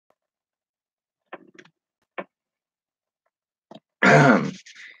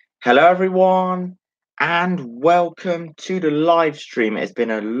Hello, everyone, and welcome to the live stream. It's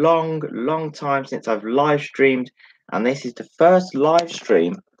been a long, long time since I've live streamed, and this is the first live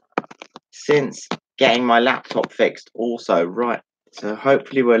stream since getting my laptop fixed. Also, right, so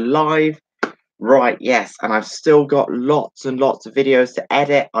hopefully we're live. Right, yes, and I've still got lots and lots of videos to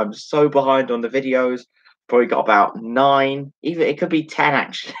edit. I'm so behind on the videos. Probably got about 9, even it could be 10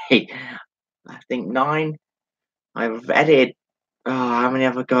 actually. I think 9. I've edited. Oh, how many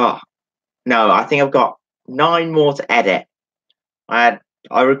have I got? No, I think I've got 9 more to edit. I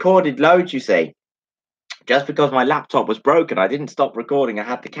recorded loads, you see, just because my laptop was broken. I didn't stop recording. I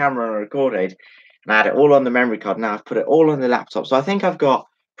had the camera and I recorded, and I had it all on the memory card. Now I've put it all on the laptop. So I think I've got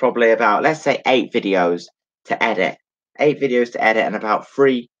probably about, let's say, 8 videos to edit. 8 videos to edit and about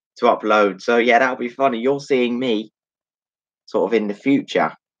 3 to upload. So yeah, that'll be funny. You're seeing me sort of in the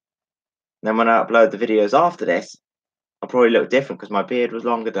future. Then when I upload the videos after this, I'll probably look different because my beard was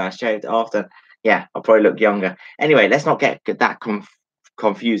longer than I shaved it after. Yeah, I'll probably look younger. Anyway, let's not get that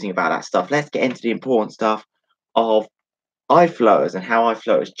confusing about that stuff. Let's get into the important stuff of iFloaters and how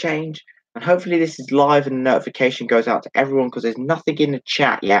iFloaters change. And hopefully this is live and the notification goes out to everyone because there's nothing in the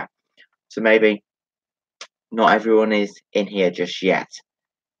chat yet. So maybe not everyone is in here just yet.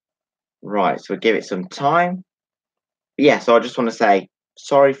 Right, so we'll give it some time. But yeah, so I just want to say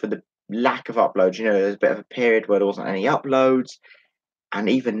sorry for the lack of uploads. You know, there's a bit of a period where there wasn't any uploads. And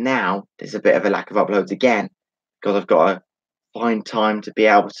even now, there's a bit of a lack of uploads again because I've got to find time to be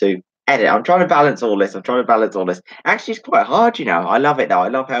able to edit. I'm trying to balance all this. Actually, it's quite hard, you know. I love it though. I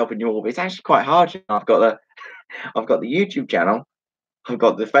love helping you all, but it's actually quite hard. You know? I've got the YouTube channel, I've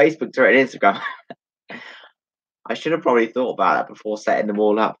got the Facebook, Twitter, and Instagram. I should have probably thought about that before setting them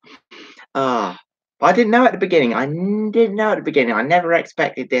all up. But I didn't know at the beginning. Didn't know at the beginning. I never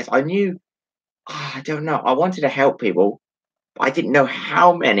expected this. I knew. I don't know. I wanted to help people, but I didn't know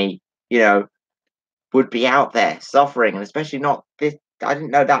how many. You know, would be out there suffering, and especially not this. I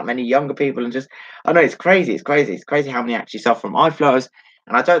didn't know that many younger people, and just I know it's crazy. It's crazy how many actually suffer from eye flutters,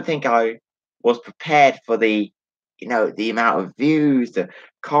 and I don't think I was prepared for the amount of views, the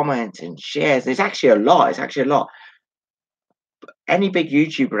comments and shares. It's actually a lot. It's actually a lot. Any big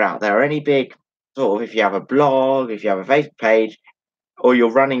YouTuber out there, or any big sort of, if you have a blog, if you have a Facebook page, or you're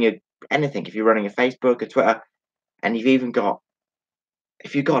running anything, if you're running a Facebook, a Twitter, and you've even got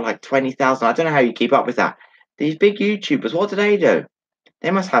if you've got like 20,000, I don't know how you keep up with that. These big YouTubers, what do?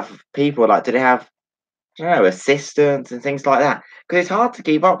 They must have people like, do they have, I don't know, assistants and things like that? Because it's hard to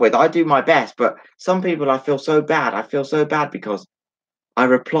keep up with. I do my best, but some people I feel so bad. I feel so bad because I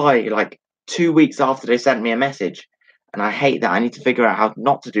reply like 2 weeks after they sent me a message. And I hate that. I need to figure out how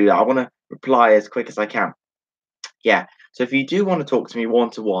not to do that. I want to reply as quick as I can. Yeah. So if you do want to talk to me one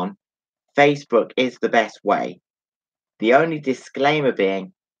to one, Facebook is the best way. The only disclaimer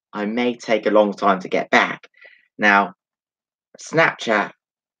being, I may take a long time to get back. Now, Snapchat,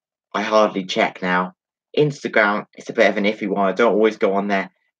 I hardly check now. Instagram, it's a bit of an iffy one. I don't always go on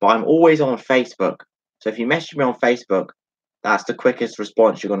there, but I'm always on Facebook. So if you message me on Facebook, that's the quickest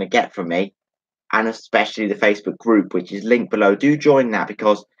response you're going to get from me, and especially the Facebook group, which is linked below. Do join that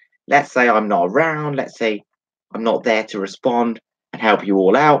because let's say I'm not around, let's say I'm not there to respond and help you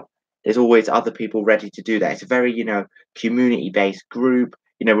all out. There's always other people ready to do that. It's a very, community-based group.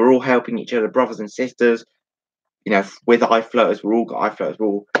 We're all helping each other, brothers and sisters. With iFloaters, we're all got iFloaters. We're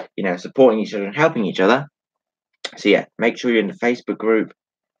all, supporting each other and helping each other. So yeah, make sure you're in the Facebook group.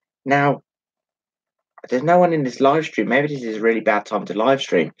 Now, there's no one in this live stream. Maybe this is a really bad time to live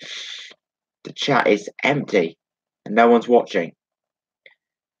stream. The chat is empty and no one's watching.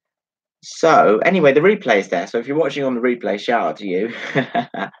 So anyway, the replay is there. So if you're watching on the replay, shout out to you.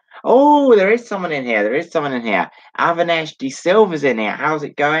 Oh, there is someone in here. Avanesh De Silva's in here. How's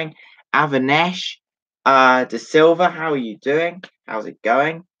it going? Avanesh De Silva, how are you doing? How's it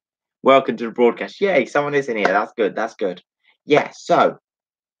going? Welcome to the broadcast. Yay, someone is in here. That's good. That's good. Yeah, so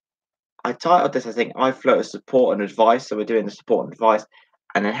I titled this, I think, iFloater support and advice. So we're doing the support and advice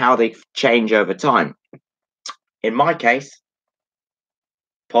and then how they change over time. In my case,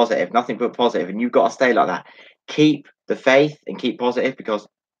 positive, nothing but positive, and you've got to stay like that. Keep the faith and keep positive because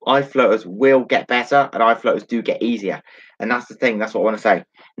iFloaters will get better and iFloaters do get easier. And that's the thing, that's what I want to say.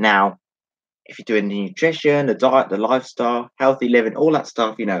 Now, if you're doing the nutrition, the diet, the lifestyle, healthy living, all that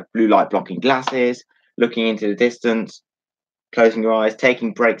stuff, blue light blocking glasses, looking into the distance, closing your eyes,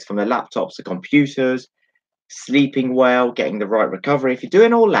 taking breaks from the laptops, the computers, sleeping well, getting the right recovery. If you're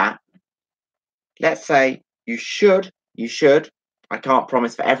doing all that, let's say you should, I can't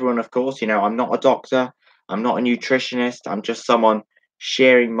promise for everyone, of course. I'm not a doctor, I'm not a nutritionist, I'm just someone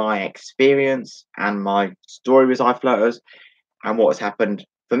sharing my experience and my story with iFloaters. and what has happened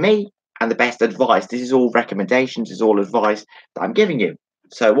for me, and the best advice. This is all recommendations, is all advice that I'm giving you.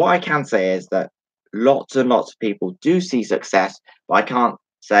 So what I can say is that lots and lots of people do see success, but I can't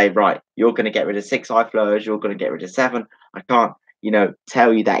say, right, you're going to get rid of 6 high flowers, you're going to get rid of 7. I can't,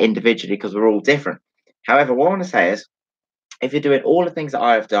 tell you that individually because we're all different. However, what I want to say is, if you're doing all the things that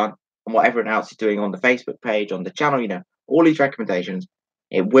I have done and what everyone else is doing on the Facebook page, on the channel, all these recommendations,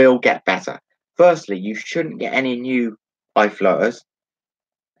 it will get better. Firstly, you shouldn't get any new eye floaters.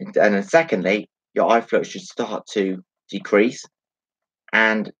 And then secondly, your eye float should start to decrease.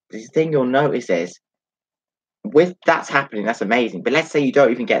 And the thing you'll notice is, with that's happening, that's amazing. But let's say you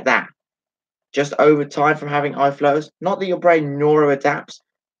don't even get that. Just over time from having eye floaters, not that your brain neuro adapts,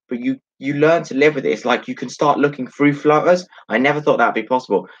 but you learn to live with it. It's like you can start looking through floaters. I never thought that'd be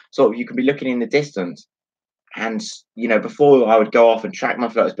possible. Sort of you can be looking in the distance, and before I would go off and track my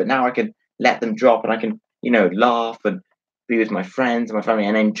floaters, but now I can let them drop, and I can laugh and be with my friends and my family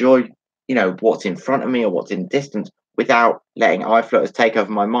and enjoy what's in front of me or what's in distance without letting eye floaters take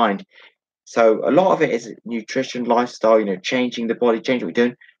over my mind. So a lot of it is nutrition, lifestyle, changing the body, changing what we're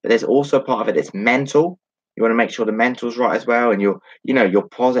doing. But there's also a part of it that's mental. You want to make sure the mental's right as well, and you're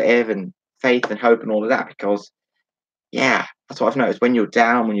positive and faith and hope and all of that. Because yeah, that's what I've noticed. When you're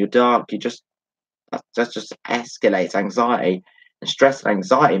down, when you're dark, that just escalates anxiety, and stress and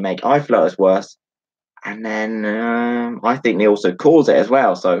anxiety make eye flutters worse. And then I think they also cause it as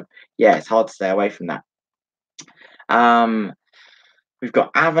well. So yeah, it's hard to stay away from that. Um, We've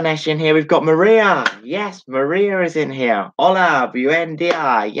got Avanesh in here. We've got Maria. Yes, Maria is in here. Hola, buen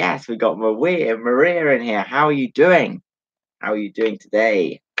dia. Yes, we've got Maria in here. How are you doing? How are you doing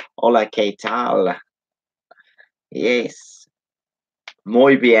today? Hola, ¿qué tal? Yes.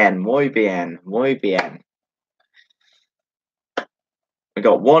 Muy bien, muy bien, muy bien. We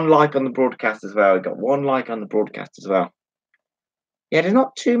got 1 like on the broadcast as well. We got 1 like on the broadcast as well. Yeah, there's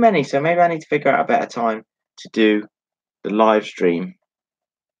not too many, so maybe I need to figure out a better time to do the live stream.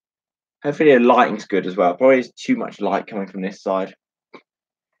 Hopefully the lighting's good as well. Probably there's too much light coming from this side.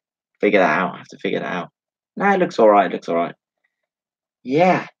 Figure that out. I have to figure that out. No, it looks all right. It looks all right.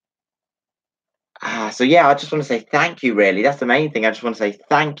 Yeah. So yeah, I just want to say thank you. Really, that's the main thing. I just want to say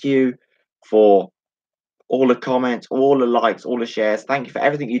thank you for all the comments, all the likes, all the shares. Thank you for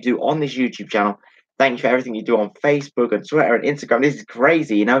everything you do on this YouTube channel. Thank you for everything you do on Facebook and Twitter and Instagram. This is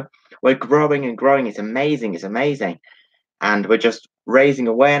crazy. We're growing and growing. It's amazing. It's amazing, and we're just raising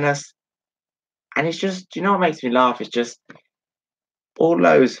awareness. And it's just, what makes me laugh? It's just all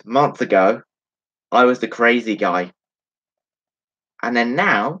those months ago, I was the crazy guy. And then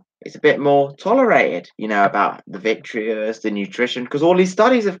now it's a bit more tolerated, about the vitreous, the nutrition, because all these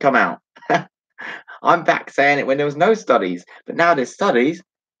studies have come out. I'm back saying it when there was no studies, but now there's studies.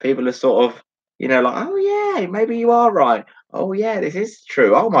 People are sort of, like, oh yeah, maybe you are right. Oh yeah, this is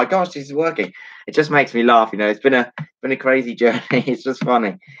true. Oh my gosh, this is working. It just makes me laugh. It's been a crazy journey. It's just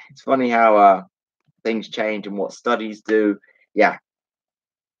funny. It's funny how things change and what studies do. Yeah,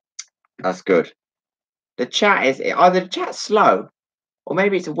 that's good. The chat is either the chat's slow or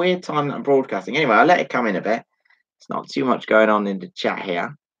maybe it's a weird time that I'm broadcasting. Anyway, I'll let it come in a bit. It's not too much going on in the chat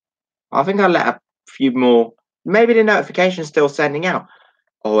here. I think I'll let a few more. Maybe the notification's still sending out.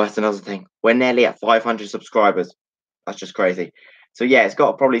 Oh, that's another thing. We're nearly at 500 subscribers. That's just crazy. So yeah, it's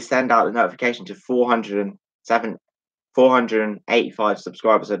got to probably send out the notification to 485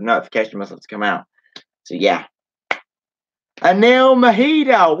 subscribers. So the notification must have to come out. So yeah. Anil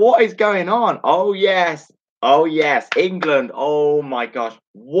Mahida, what is going on? Oh yes. Oh yes. England. Oh my gosh.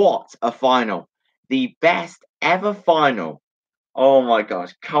 What a final. The best ever final. Oh my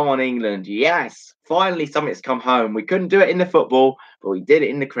gosh. Come on, England. Yes. Finally, something's come home. We couldn't do it in the football, but we did it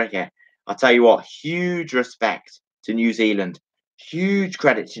in the cricket. I'll tell you what, huge respect to New Zealand. Huge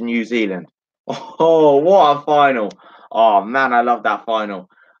credit to New Zealand. Oh, what a final. Oh man, I love that final.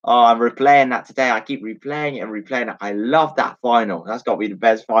 Oh, I'm replaying that today. I keep replaying it and replaying it. I love that final. That's got to be the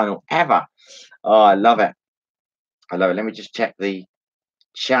best final ever. Oh, I love it. I love it. Let me just check the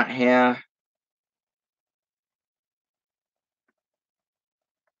chat here.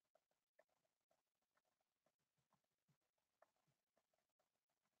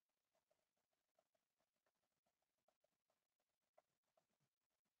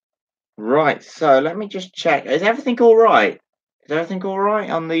 Right, so let me just check. Is everything all right? Is everything all right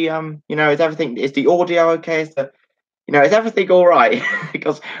on the is the audio okay? Is everything all right?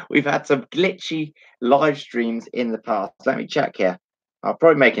 Because we've had some glitchy live streams in the past. Let me check here. I'll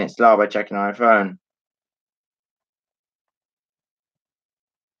probably making it slow by checking on my phone.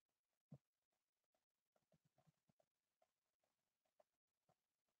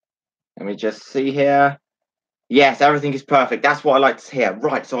 Let me just see here. Yes, everything is perfect. That's what I like to hear.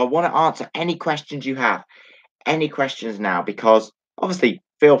 Right, so I want to answer any questions you have. Any questions now, because obviously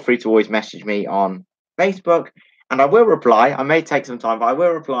feel free to always message me on Facebook and I will reply. I may take some time, but I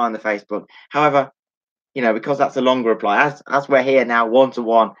will reply on the Facebook. However, because that's a longer reply, as we're here now one to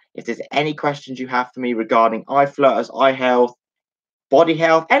one, if there's any questions you have for me regarding eye flutters, eye health, body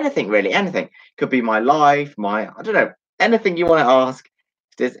health, anything really, anything. Could be my life, I don't know, anything you want to ask.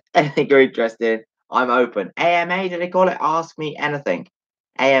 If there's anything you're interested in, I'm open. AMA, did they call it? Ask me anything.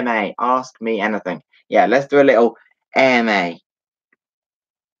 AMA, ask me anything. Yeah, let's do a little AMA.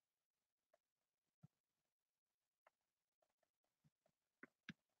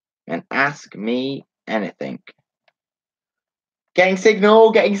 And ask me anything. Getting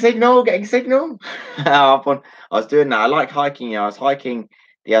signal, getting signal, getting signal. I was doing that. I like hiking. I was hiking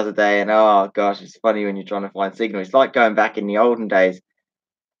the other day, and oh gosh, it's funny when you're trying to find signal. It's like going back in the olden days.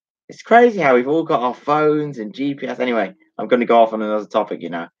 It's crazy how we've all got our phones and GPS. Anyway, I'm going to go off on another topic.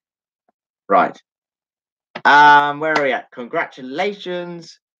 Right. Where are we at?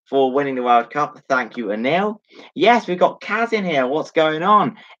 Congratulations for winning the World Cup. Thank you, Anil. Yes, we've got Kaz in here. What's going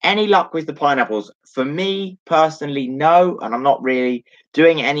on? Any luck with the pineapples? For me personally, no, and I'm not really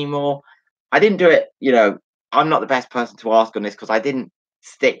doing it anymore. I didn't do it, I'm not the best person to ask on this because I didn't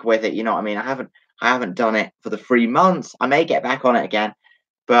stick with it, you know what I mean? I haven't done it for the 3 months. I may get back on it again,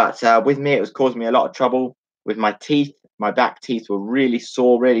 but with me, it was causing me a lot of trouble with my teeth. My back teeth were really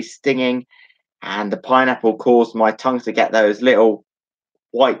sore, really stinging, and the pineapple caused my tongue to get those little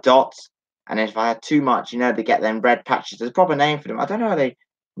white dots. And if I had too much, they get them red patches. There's a proper name for them. I don't know.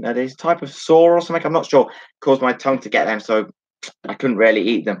 There's a type of sore or something. I'm not sure. Caused my tongue to get them, so I couldn't really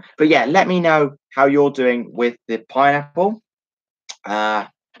eat them. But yeah, let me know how you're doing with the pineapple. Let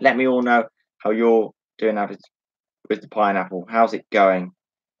me all know how you're doing with the pineapple. How's it going?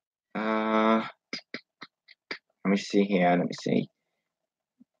 Let me see here. Let me see.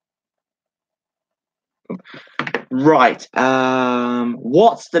 Right.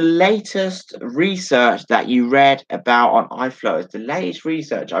 What's the latest research that you read about on eye flutters? The latest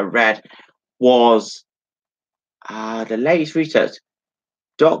research I read was the latest research.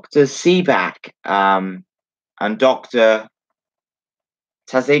 Dr. Seaback and Dr.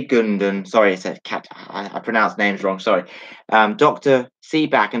 Tazigundan. Sorry, I pronounced names wrong. Sorry. Dr.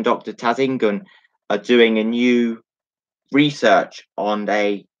 Seaback and Dr. Tazingun are doing a new research on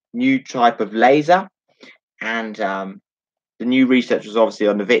a new type of laser, and the new research was obviously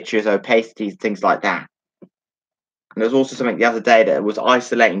on the vitreous opacities, things like that. And there's also something the other day that was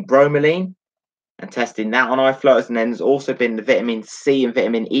isolating bromelain and testing that on eye flutters. And then there's also been the vitamin C and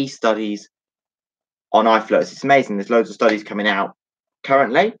vitamin E studies on eye flutters. It's amazing. There's loads of studies coming out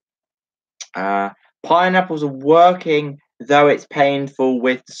currently. Pineapples are working, though it's painful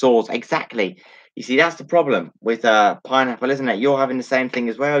with the sores. Exactly. You see, that's the problem with pineapple, isn't it? You're having the same thing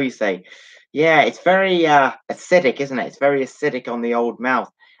as well, you say. Yeah, it's very acidic, isn't it? It's very acidic on the old mouth.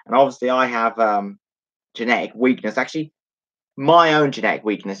 And obviously, I have genetic weakness. Actually, my own genetic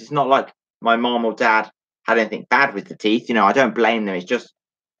weakness. It's not like my mom or dad had anything bad with the teeth. I don't blame them. It's just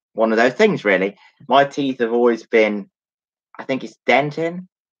one of those things, really. My teeth have always been, I think it's dentin.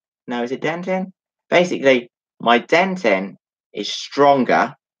 No, is it dentin? Basically, my dentin is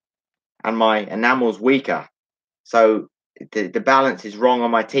stronger and my enamel's weaker. So the balance is wrong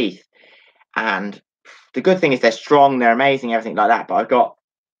on my teeth. And the good thing is they're strong, they're amazing, everything like that. But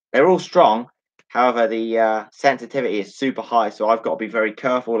they're all strong. However, the sensitivity is super high. So I've got to be very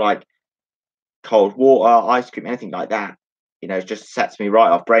careful, like cold water, ice cream, anything like that. It just sets me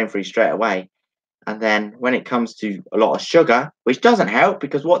right off brain freeze straight away. And then when it comes to a lot of sugar, which doesn't help,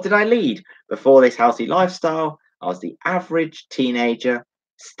 because what did I lead before this healthy lifestyle? I was the average teenager,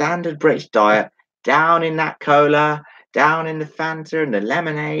 standard British diet, down in that cola, down in the Fanta and the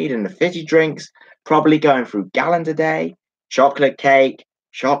lemonade and the fizzy drinks, probably going through gallons a day, chocolate cake,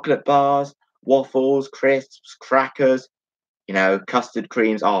 chocolate bars, waffles, crisps, crackers, custard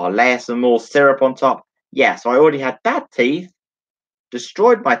creams. Oh, layer some more syrup on top. Yeah, so I already had bad teeth,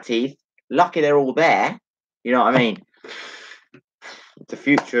 destroyed my teeth. Lucky they're all there. You know what I mean? The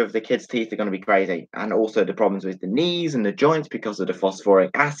future of the kids' teeth are going to be crazy. And also the problems with the knees and the joints because of the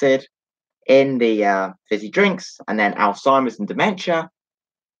phosphoric acid in the fizzy drinks. And then Alzheimer's and dementia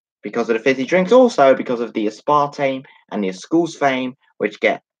because of the fizzy drinks. Also because of the aspartame and the ascoulsane, which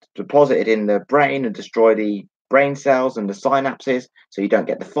get deposited in the brain and destroy the brain cells and the synapses. So you don't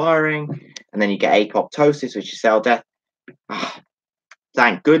get the firing. And then you get apoptosis, which is cell death.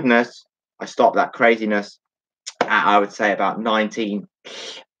 Thank goodness I stopped that craziness at, I would say, about 19,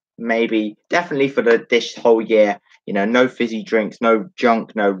 maybe, definitely for this whole year. You know, no fizzy drinks, no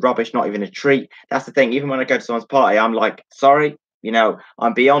junk, no rubbish, not even a treat. That's the thing. Even when I go to someone's party, I'm like, sorry, you know,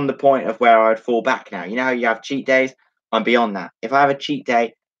 I'm beyond the point of where I'd fall back now. You know how you have cheat days? I'm beyond that. If I have a cheat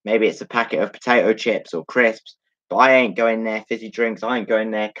day, maybe it's a packet of potato chips or crisps, but I ain't going there fizzy drinks. I ain't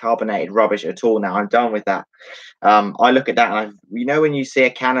going there carbonated rubbish at all now. I'm done with that. I look at that and you know, when you see a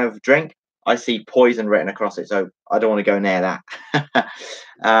can of drink, I see poison written across it, so I don't want to go near that.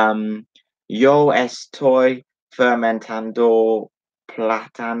 Yo estoy fermentando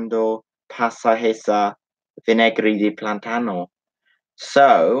platando pasajeza vinegre de plantano.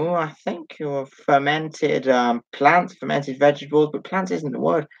 So I think your fermented plants, fermented vegetables, but plants isn't the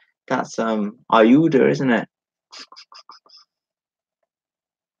word. That's ayuda, isn't it?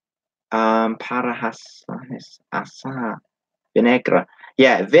 Para asa vinegar.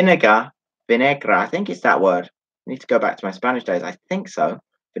 Yeah, vinegar, vinegar. I think it's that word. I need to go back to my Spanish days. I think so.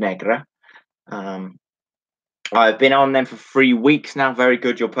 Vinegar. I've been on them for 3 weeks now. Very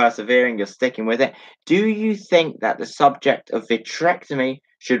good. You're persevering. You're sticking with it. Do you think that the subject of vitrectomy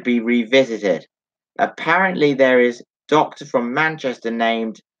should be revisited? Apparently, there is a doctor from Manchester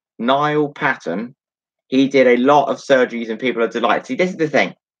named Niall Patton. He did a lot of surgeries and people are delighted. See, this is the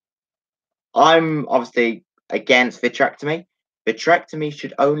thing. I'm obviously against vitrectomy. Vitrectomy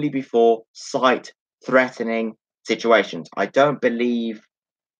should only be for sight-threatening situations. I don't believe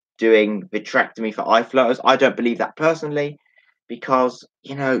doing vitrectomy for eye floaters. I don't believe that personally, because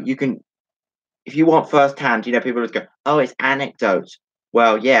you know, you can, if you want first-hand, you know, people would go, oh, it's anecdotes.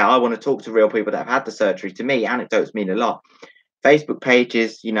 Well, yeah, I want to talk to real people that have had the surgery. To me, anecdotes mean a lot. Facebook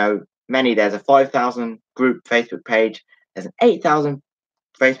pages, you know, there's a 5,000 group Facebook page, there's an 8,000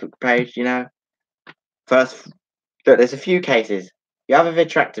 Facebook page, you know. First, look, there's a few cases. You have a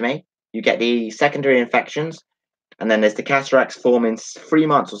vitrectomy, you get the secondary infections, and then there's the cataracts form in 3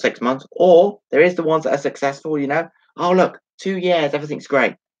 months or 6 months, or there is the ones that are successful, you know. Oh, look, 2 years, everything's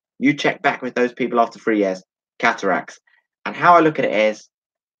great. You check back with those people after 3 years, cataracts. And how I look at it is,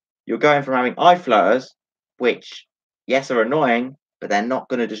 you're going from having eye floaters, which, yes, are annoying, but they're not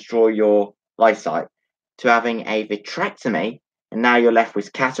going to destroy your eyesight, to having a vitrectomy, and now you're left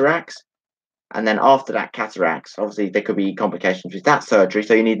with cataracts. And then after that cataracts, obviously there could be complications with that surgery.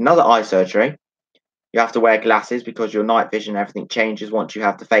 So you need another eye surgery. You have to wear glasses because your night vision, everything changes once you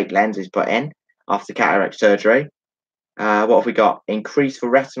have the fake lenses put in after cataract surgery. What have we got? Increase for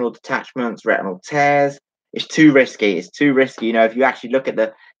retinal detachments, retinal tears. It's too risky. It's too risky. You know, if you actually look at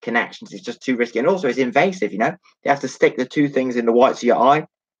the connections, it's just too risky. And also it's invasive, you know. You have to stick the two things in the whites of your eye.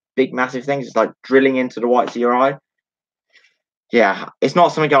 Big, massive things. It's like drilling into the whites of your eye. Yeah, it's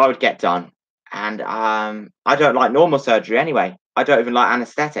not something I would get done. And I don't like normal surgery anyway. I don't even like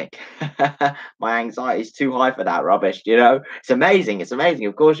anesthetic. My anxiety is too high for that rubbish, you know. It's amazing. It's amazing.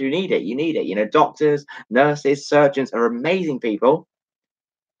 Of course, you need it. You need it. You know, doctors, nurses, surgeons are amazing people.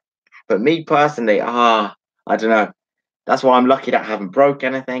 But me personally, I don't know. That's why I'm lucky that I haven't broke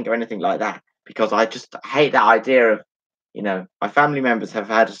anything or anything like that. Because I just hate that idea of, you know, my family members have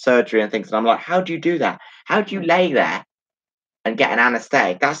had a surgery and things. And I'm like, how do you do that? How do you lay there and get an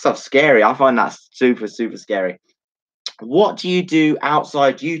anesthetic? That stuff's scary. I find that super, super scary. What do you do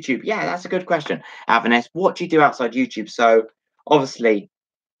outside YouTube? Yeah, that's a good question, Avanes. What do you do outside YouTube? So obviously,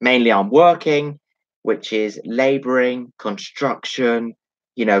 mainly I'm working, which is laboring, construction,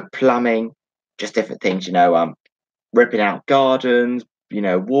 you know, plumbing, just different things, you know, ripping out gardens, you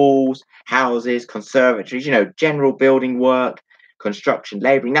know, walls, houses, conservatories, you know, general building work, construction,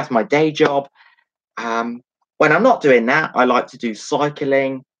 laboring. That's my day job. When I'm not doing that, I like to do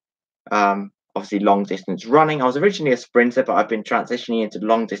cycling, obviously long distance running. I was originally a sprinter, but I've been transitioning into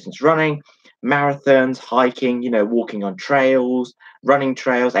long distance running, marathons, hiking, you know, walking on trails, running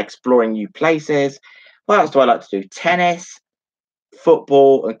trails, exploring new places. What else do I like to do? Tennis,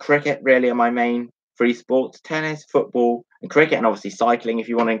 football, and cricket really are my main three sports. Tennis, football, and cricket, and obviously cycling if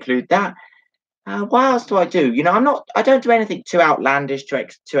you want to include that. What else do I do? You know, I don't do anything too outlandish,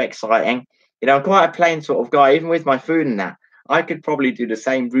 too exciting. You know, I'm quite a plain sort of guy, even with my food and that. I could probably do the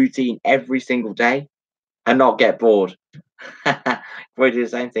same routine every single day and not get bored. Probably do the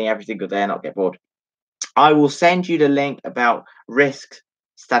same thing every single day and not get bored. I will send you the link about risks,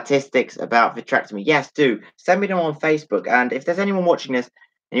 statistics about vitrectomy. Yes, do. Send me them on Facebook. And if there's anyone watching this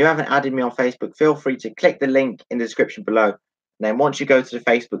and you haven't added me on Facebook, feel free to click the link in the description below. And then once you go to the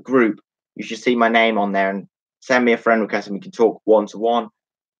Facebook group, you should see my name on there and send me a friend request and we can talk one-to-one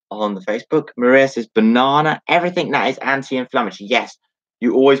on the Facebook. Maria says banana, everything that is anti-inflammatory. Yes,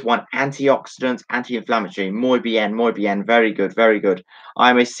 you always want antioxidants, anti-inflammatory. Muy bien, muy bien. Very good, very good.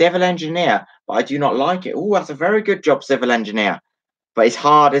 I'm a civil engineer, but I do not like it. Oh, that's a very good job, civil engineer. But it's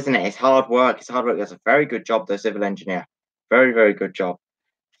hard, isn't it? It's hard work. It's hard work. That's a very good job, the civil engineer. Very, very good job.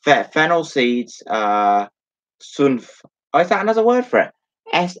 Fennel seeds, sunf. Oh, is that another word for it?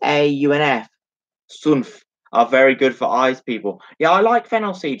 SAUNF. Sunf are very good for eyes, people. Yeah, I like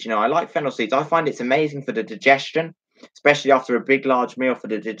fennel seeds. I like fennel seeds. I find it's amazing for the digestion, especially after a big, large meal. For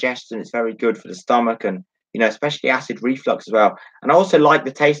the digestion, it's very good for the stomach and especially acid reflux as well. And I also like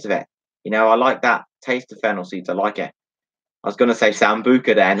the taste of it. I like that taste of fennel seeds. I like it. I was going to say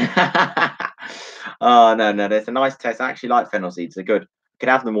sambuca then. Oh no, no, there's a nice taste. I actually like fennel seeds. They're good. I could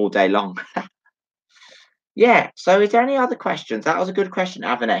have them all day long. Yeah. So, is there any other questions? That was a good question,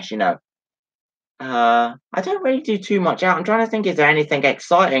 Avanesh. I don't really do too much out. I'm trying to think. Is there anything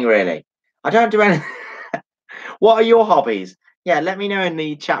exciting really? I don't do anything. What are your hobbies? Yeah, let me know in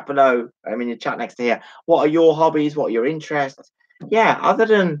the chat below. I mean, the chat next to here. What are your hobbies? What are your interests? Yeah, other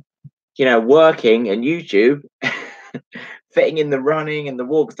than working and YouTube, fitting in the running and the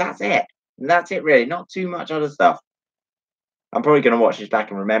walks. That's it. And that's it, really. Not too much other stuff. I'm probably going to watch this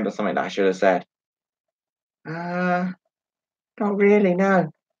back and remember something that I should have said. Not really,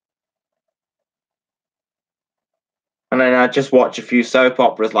 no. And then I just watch a few soap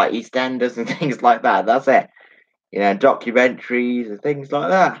operas like EastEnders and things like that. That's it. Documentaries and things like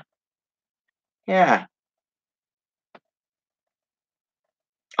that. Yeah.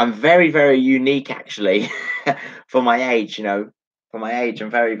 I'm very, very unique, actually, for my age. For my age,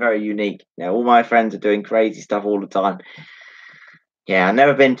 I'm very, very unique. All my friends are doing crazy stuff all the time. Yeah, I've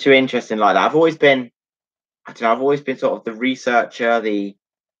never been too interesting like that. I've always been, I don't know, I've always been sort of the researcher, the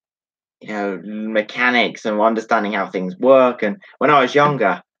mechanics and understanding how things work. And when I was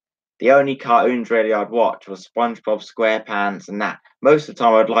younger, the only cartoons really I'd watch was SpongeBob SquarePants and that. Most of the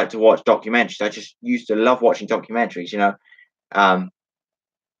time, I'd like to watch documentaries. I just used to love watching documentaries.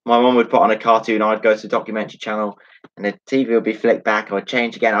 My mum would put on a cartoon, I'd go to the documentary channel, and the TV would be flicked back. I'd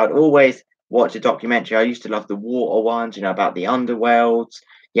change again. I'd always watch a documentary. I used to love the water ones, about the underworlds.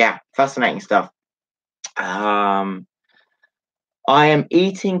 Yeah, fascinating stuff. I am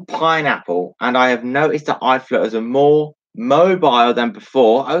eating pineapple, and I have noticed that iFloaters are more mobile than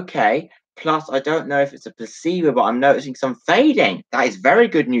before. Okay. Plus, I don't know if it's a placebo, but I'm noticing some fading. That is very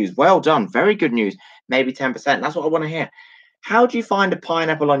good news. Well done. Very good news. Maybe 10%. That's what I want to hear. How do you find a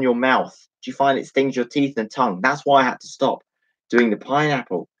pineapple on your mouth? Do you find it stings your teeth and tongue? That's why I had to stop doing the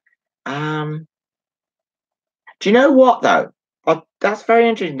pineapple. Do you know what, though? That's very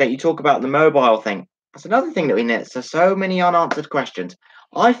interesting that you talk about the mobile thing. That's another thing that we need. So many unanswered questions.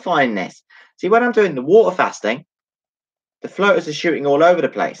 I find this. See, when I'm doing the water fasting, the floaters are shooting all over the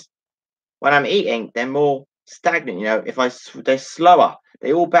place. When I'm eating, they're more stagnant. They're slower.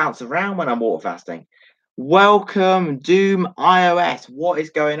 They all bounce around when I'm water fasting. Welcome, Doom iOS. What is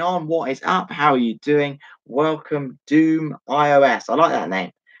going on? What is up? How are you doing? Welcome, Doom iOS. I like that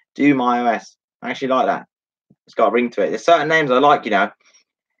name. Doom iOS. I actually like that. It's got a ring to it. There's certain names I like,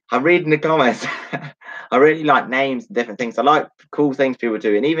 I'm reading the comments. I really like names and different things. I like cool things people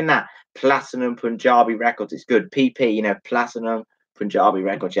do. And even that Platinum Punjabi Records, it's good. PP, Platinum Punjabi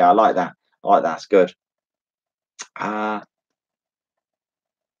Records. Yeah, I like that. It's good.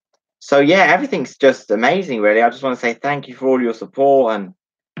 So yeah, everything's just amazing, really. I just want to say thank you for all your support. And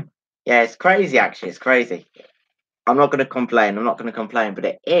yeah, it's crazy, actually. It's crazy. I'm not going to complain. But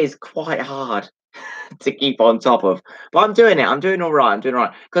it is quite hard to keep on top of. But I'm doing it. I'm doing all right.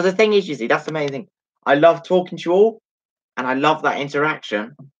 Because the thing is, you see, that's amazing. I love talking to you all, and I love that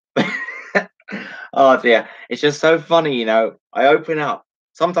interaction. Oh dear, it's just so funny, I open up.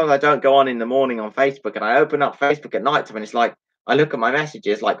 Sometimes I don't go on in the morning on Facebook, and I open up Facebook at night time, and it's like I look at my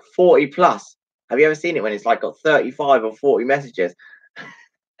messages, like 40 plus. Have you ever seen it when it's like got 35 or 40 messages?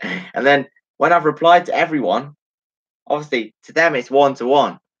 And then when I've replied to everyone, obviously to them it's one to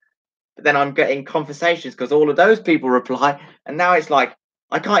one. But then I'm getting conversations because all of those people reply, and now it's like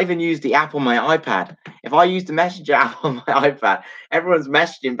I can't even use the app on my iPad. If I use the Messenger app on my iPad, everyone's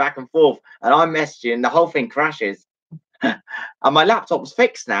messaging back and forth, and I'm messaging, the whole thing crashes. And my laptop's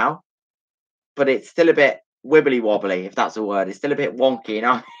fixed now, but it's still a bit wibbly wobbly, if that's a word. It's still a bit wonky,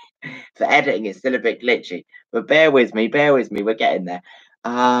 For editing, it's still a bit glitchy. But bear with me, we're getting there.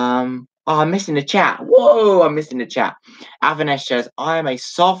 Oh, I'm missing the chat. Whoa, I'm missing the chat. Avanesh says, I am a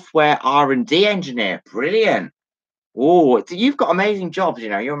software R&D engineer. Brilliant. Oh, you've got amazing jobs,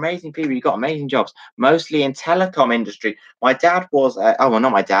 You're amazing people. You've got amazing jobs, mostly in telecom industry. My dad was, not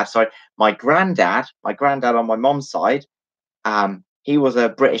my dad, sorry. My granddad on my mom's side, he was a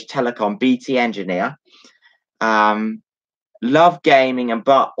British Telecom BT engineer. Love gaming,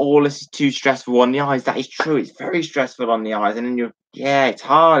 but all this is too stressful on the eyes. That is true. It's very stressful on the eyes. And then it's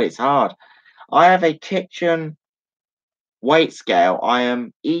hard. I have a kitchen weight scale, I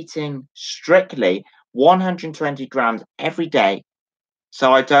am eating strictly 120 grams every day,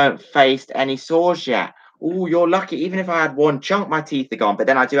 so I don't face any sores yet. Oh, you're lucky. Even if I had one chunk, my teeth are gone. But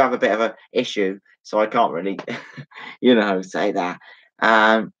then I do have a bit of an issue, so I can't really, say that.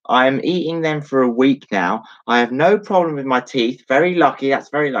 I'm eating them for a week now. I have no problem with my teeth. Very lucky. That's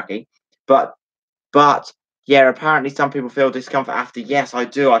very lucky. But but yeah, apparently some people feel discomfort after. Yes, I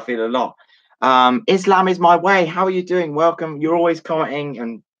do. I feel a lot. Islam is my way. How are you doing? Welcome. You're always commenting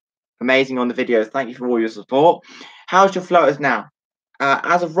and amazing on the videos. Thank you for all your support. How's your floaters now?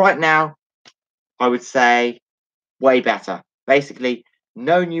 As of right now, I would say way better. Basically,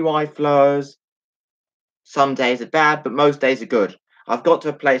 no new eye flows. Some days are bad, but most days are good. I've got to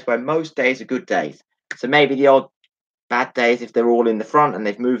a place where most days are good days. So maybe the odd bad days if they're all in the front and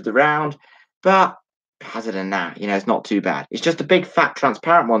they've moved around. But other than that, it's not too bad. It's just the big fat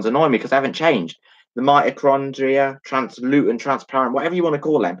transparent ones annoy me because they haven't changed. The mitochondria, translucent, transparent, whatever you want to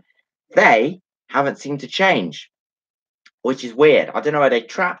call them, they haven't seemed to change, which is weird. I don't know, are they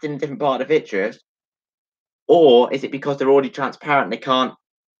trapped in a different part of the vitreous, or is it because they're already transparent and they can't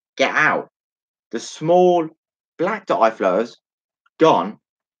get out? The small black dot eye floaters gone.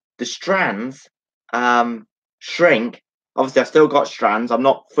 The strands shrink. Obviously, I've still got strands. I'm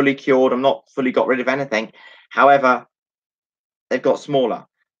not fully cured. I'm not fully got rid of anything. However, they've got smaller.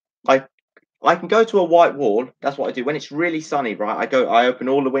 I can go to a white wall. That's what I do when it's really sunny, right? I open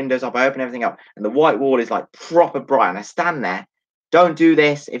all the windows up, I open everything up, and the white wall is like proper bright. And I stand there. Don't do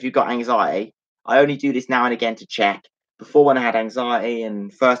this if you've got anxiety. I only do this now and again to check. Before, when I had anxiety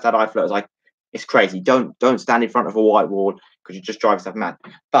and first had eye floaters, it's crazy. Don't stand in front of a white wall because you just drive yourself mad.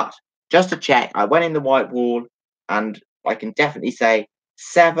 But just to check, I went in the white wall, and I can definitely say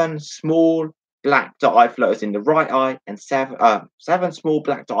 7 small black dot eye floaters in the right eye, and seven small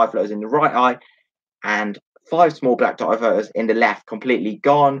black dot eye floaters in the right eye, and 5 small black dot eye floaters in the left, completely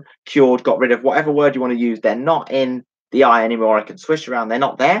gone, cured, got rid of, whatever word you want to use. They're not in the eye anymore. I can swish around, they're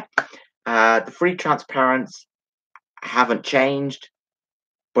not there. The free transparents haven't changed,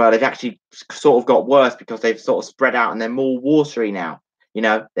 but they've actually sort of got worse because they've sort of spread out and they're more watery now.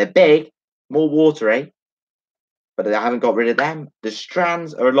 They're big, more watery, but I haven't got rid of them. The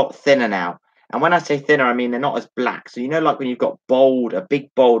strands are a lot thinner now. And when I say thinner, I mean they're not as black. So, like when you've got a big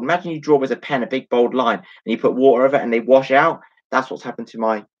bold, imagine you draw with a pen a big bold line and you put water over it and they wash out. That's what's happened to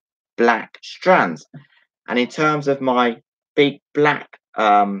my black strands. And in terms of my big black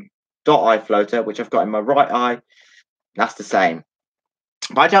dot eye floater, which I've got in my right eye, that's the same.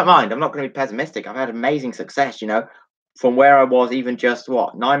 But I don't mind. I'm not going to be pessimistic. I've had amazing success, from where I was even just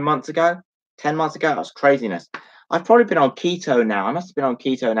 9 months ago, 10 months ago. That was craziness. I've probably been on keto now. I must have been on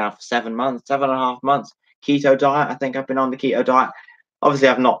keto now for 7 months, 7.5 months. Keto diet. I think I've been on the keto diet. Obviously,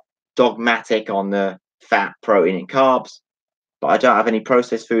 I'm not dogmatic on the fat, protein, and carbs, but I don't have any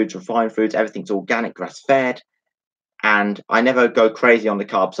processed foods, refined foods. Everything's organic, grass fed. And I never go crazy on the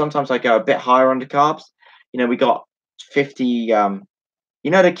carbs. Sometimes I go a bit higher on the carbs. We got 50, the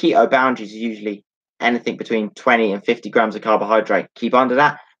keto boundaries is usually anything between 20 and 50 grams of carbohydrate. Keep under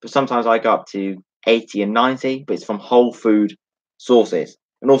that. But sometimes I go up to 80 and 90, but it's from whole food sources.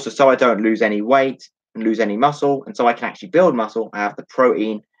 And also, so I don't lose any weight and lose any muscle. And so I can actually build muscle. I have the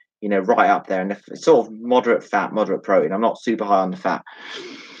protein, right up there. And it's sort of moderate fat, moderate protein. I'm not super high on the fat.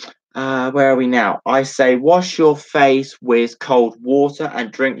 Where are we now? I say wash your face with cold water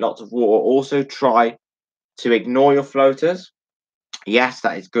and drink lots of water. Also try to ignore your floaters. Yes,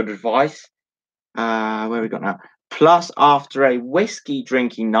 that is good advice. Where we got now? Plus, after a whiskey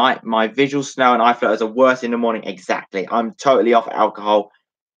drinking night, my visual snow and eye floaters are worse in the morning. Exactly. I'm totally off alcohol.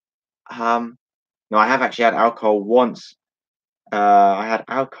 No, I have actually had alcohol once. I had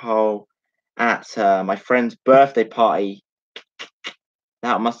alcohol at my friend's birthday party.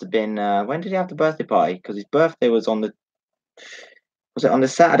 That must have been when did he have the birthday party? Because his birthday was on was it on the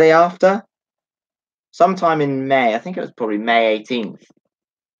Saturday after? Sometime in May. I think it was probably May 18th.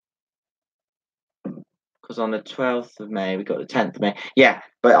 Because on the 12th of May, we got the 10th of May. Yeah,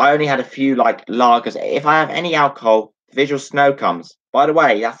 but I only had a few lagers. If I have any alcohol, visual snow comes. By the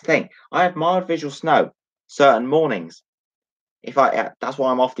way, that's the thing. I have mild visual snow certain mornings. That's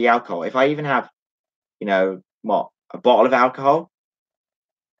why I'm off the alcohol. If I even have, a bottle of alcohol,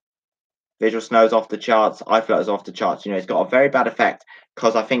 visual snow's off the charts, eye flutter is off the charts. It's got a very bad effect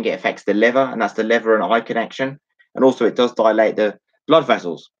because I think it affects the liver, and that's the liver and eye connection. And also it does dilate the blood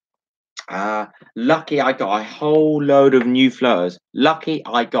vessels. Lucky I got a whole load of new floaters. Lucky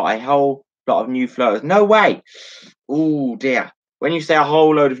I got a whole lot of new floaters. No way. Oh dear. When you say a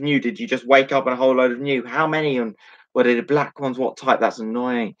whole load of new, did you just wake up and a whole load of new? How many and What are the black ones? What type? That's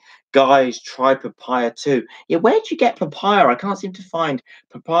annoying. Guys, try papaya too. Yeah, where'd you get papaya? I can't seem to find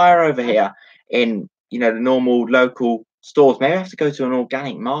papaya over here in, the normal local stores. Maybe I have to go to an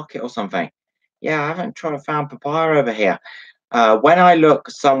organic market or something. Yeah, I haven't tried to find papaya over here. When I look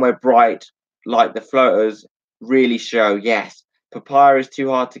somewhere bright, like the floaters really show, yes, papaya is too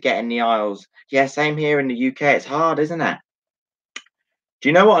hard to get in the aisles. Yeah, same here in the UK. It's hard, isn't it? Do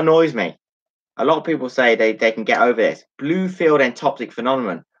you know what annoys me? A lot of people say they can get over this blue field entoptic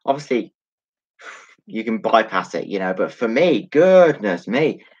phenomenon. Obviously, you can bypass it, but for me, goodness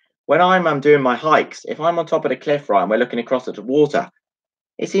me, when I'm doing my hikes, if I'm on top of the cliff, right, and we're looking across at the water,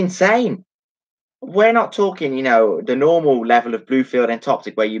 it's insane. We're not talking, the normal level of blue field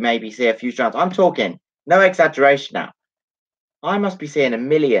entoptic where you maybe see a few strands. I'm talking, no exaggeration now. I must be seeing a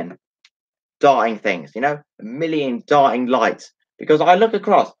million darting things, a million darting lights. Because I look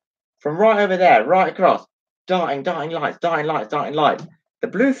across from right over there, right across, darting lights, darting lights, darting lights. The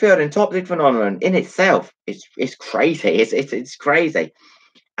blue field entoptic phenomenon in itself is crazy. It's crazy.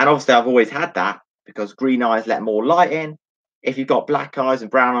 And obviously I've always had that because green eyes let more light in. If you've got black eyes and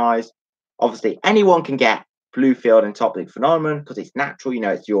brown eyes, obviously anyone can get blue field entoptic phenomenon because it's natural.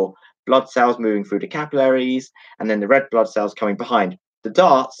 It's your blood cells moving through the capillaries and then the red blood cells coming behind. The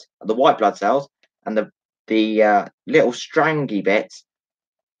darts are the white blood cells, and the little strangy bits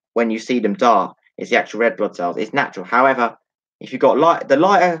when you see them dart is the actual red blood cells. It's natural. However, if you've got light, the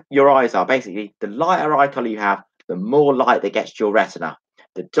lighter your eyes are, basically, the lighter eye color you have, the more light that gets to your retina.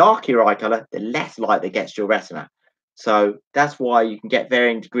 The darker your eye color, the less light that gets to your retina. So that's why you can get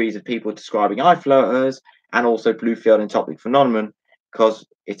varying degrees of people describing eye floaters and also blue field entoptic phenomenon because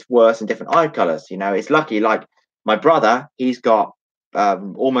it's worse in different eye colors. It's lucky. Like my brother, he's got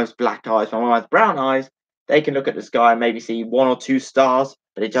almost black eyes. My mum has brown eyes. They can look at the sky and maybe see one or two stars,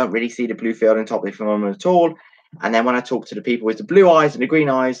 but they don't really see the blue field entoptic phenomenon at all. And then when I talk to the people with the blue eyes and the green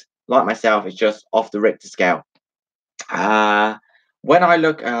eyes, like myself, it's just off the Richter scale. When I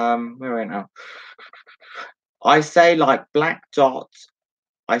look, where are we now? I say like black dots.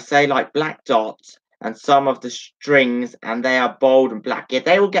 I say like black dots and some of the strings, and they are bold and black. Yeah,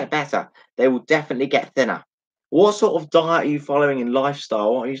 they will get better. They will definitely get thinner. What sort of diet are you following in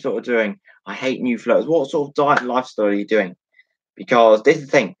lifestyle? What are you sort of doing? I hate new flows. What sort of diet and lifestyle are you doing? Because this is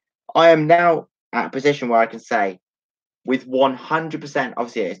the thing. I am now at a position where I can say with 100%,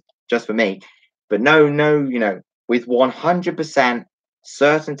 obviously it's just for me, but no, with 100%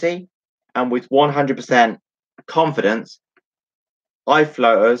 certainty and with 100% confidence, eye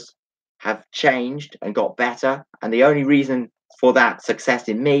floaters have changed and got better. And the only reason for that success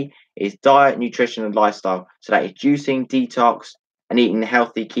in me is diet, nutrition, and lifestyle. So that is juicing, detox, and eating a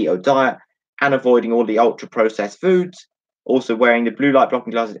healthy keto diet and avoiding all the ultra processed foods. Also wearing the blue light blocking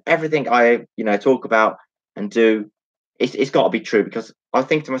glasses. Everything I talk about and do, it's got to be true because I was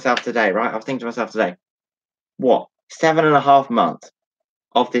thinking to myself today, right? I was thinking to myself today, what 7.5 months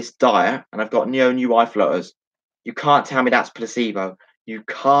of this diet, and I've got new eye floaters. You can't tell me that's placebo. You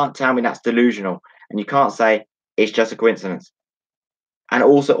can't tell me that's delusional, and you can't say it's just a coincidence. And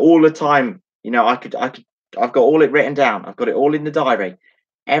also, all the time, I've got all it written down. I've got it all in the diary.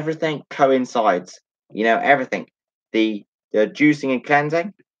 Everything coincides. Everything. The juicing and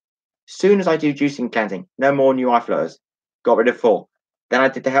cleansing. Soon as I do juicing and cleansing, no more new eye floaters. Got rid of 4. Then I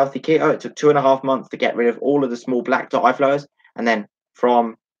did the healthy keto. It took 2.5 months to get rid of all of the small black dot eye floaters, and then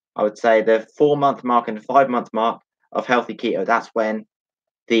from I would say the 4-month mark and the 5-month mark of healthy keto, that's when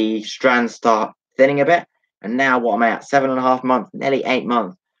the strands start thinning a bit. And now what am I at? 7.5 months, nearly 8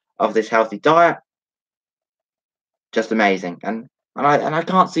 months of this healthy diet. Just amazing. And I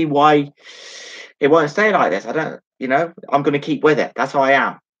can't see why it won't stay like this. I don't, I'm gonna keep with it. That's how I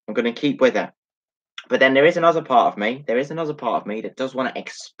am. I'm gonna keep with it. But then there is another part of me. There is another part of me that does want to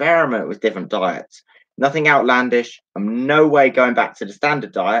experiment with different diets. Nothing outlandish. I'm no way going back to the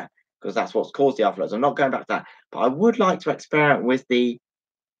standard diet because that's what's caused the outflows. I'm not going back to that. But I would like to experiment with the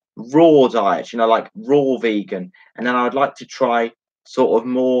raw diet, like raw vegan. And then I would like to try sort of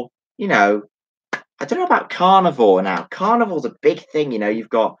more, I don't know about carnivore now. Carnivore's a big thing, You've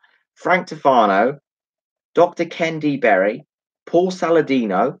got Frank Tufano, Dr. Ken D. Berry, Paul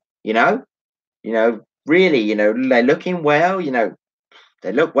Saladino, really, they're looking well,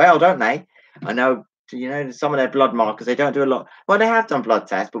 they look well, don't they? I know, some of their blood markers, they don't do a lot. Well, they have done blood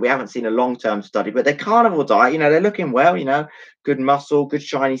tests, but we haven't seen a long-term study. But their carnivore diet, they're looking well, good muscle, good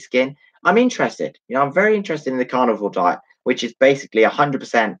shiny skin. I'm interested, I'm very interested in the carnivore diet, which is basically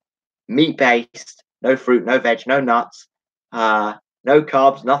 100% meat-based, no fruit, no veg, no nuts, no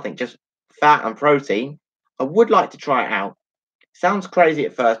carbs, nothing, just fat and protein. I would like to try it out. Sounds crazy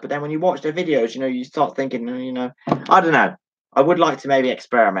at first, but then when you watch their videos, you start thinking, I don't know. I would like to maybe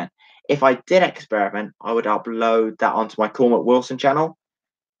experiment. If I did experiment, I would upload that onto my Cormac Wilson channel,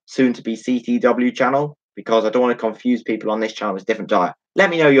 soon to be CTW channel, because I don't want to confuse people on this channel with different diet. Let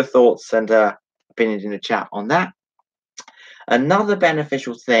me know your thoughts and opinions in the chat on that. Another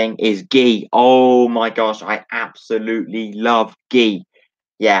beneficial thing is ghee. Oh my gosh, I absolutely love ghee.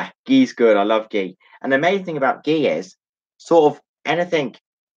 Yeah, ghee's good. I love ghee. And the amazing thing about ghee is sort of anything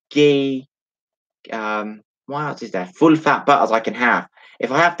ghee, what else is there? Full fat butters I can have.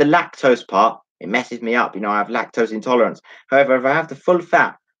 If I have the lactose part, it messes me up. I have lactose intolerance. However, if I have the full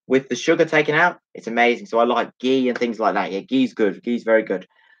fat with the sugar taken out, it's amazing. So I like ghee and things like that. Yeah, ghee's good. Ghee's very good.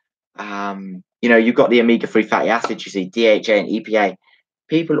 You've got the omega-3 fatty acids, you see, DHA and EPA.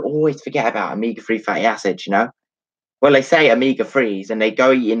 People always forget about omega-3 fatty acids. Well, they say omega-3s and they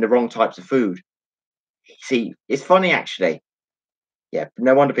go eating the wrong types of food. See, it's funny actually. Yeah,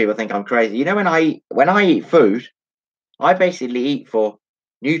 no wonder people think I'm crazy. When I eat food, I basically eat for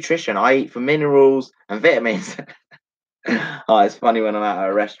nutrition. I eat for minerals and vitamins. Oh, it's funny when I'm out at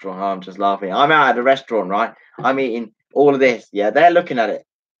a restaurant. I'm just laughing. I'm out at a restaurant, right? I'm eating all of this. Yeah, they're looking at it.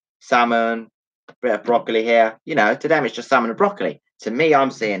 Salmon, bit of broccoli here. To them it's just salmon and broccoli. To me,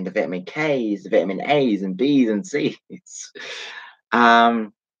 I'm seeing the vitamin K's, the vitamin A's and B's and C's.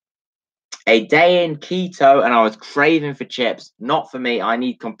 A day in keto and I was craving for chips. Not for me. I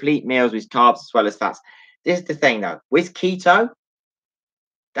need complete meals with carbs as well as fats. This is the thing though. With keto,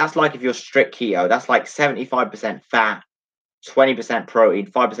 that's like if you're strict keto, that's like 75% fat, 20% protein,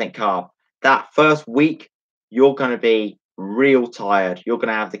 5% carb. That first week, you're going to be real tired. You're going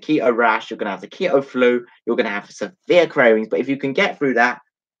to have the keto rash. You're going to have the keto flu. You're going to have severe cravings. But if you can get through that,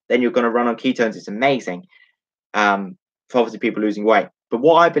 then you're going to run on ketones. It's amazing for obviously people losing weight. But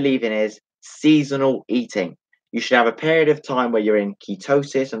what I believe in is seasonal eating. You should have a period of time where you're in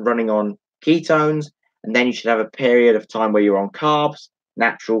ketosis and running on ketones. And then you should have a period of time where you're on carbs,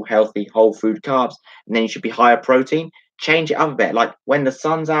 natural, healthy, whole food carbs. And then you should be higher protein. Change it up a bit. Like when the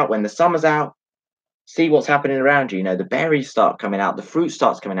sun's out, when the summer's out, see what's happening around you. The berries start coming out, the fruit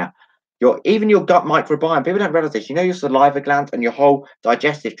starts coming out. Even your gut microbiome, people don't realize this. Your saliva glands and your whole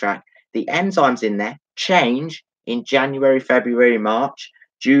digestive tract, the enzymes in there change in January, February, March,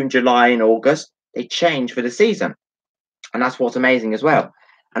 June, July, and August. They change for the season. And that's what's amazing as well.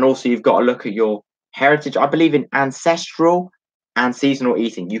 And also you've got to look at your heritage. I believe in ancestral and seasonal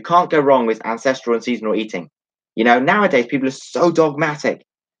eating. You can't go wrong with ancestral and seasonal eating. Nowadays people are so dogmatic.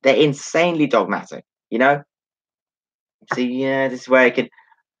 They're insanely dogmatic. See, this is where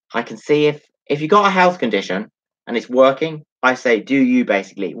I can see if you got a health condition and it's working, I say do you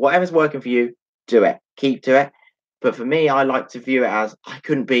basically. Whatever's working for you, do it. Keep to it. But for me, I like to view it as I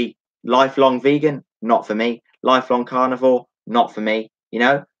couldn't be lifelong vegan, not for me. Lifelong carnivore, not for me.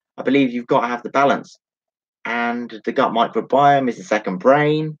 I believe you've got to have the balance. And the gut microbiome is the second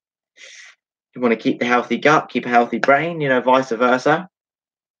brain. You want to keep the healthy gut, keep a healthy brain, vice versa.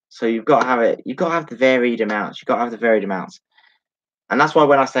 So you've got to have it. You've got to have the varied amounts. You've got to have the varied amounts. And that's why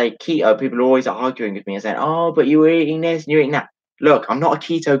when I say keto, people are always arguing with me and saying, oh, but you were eating this and you're eating that. Look, I'm not a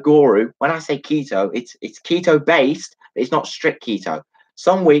keto guru. When I say keto, it's keto based, but it's not strict keto.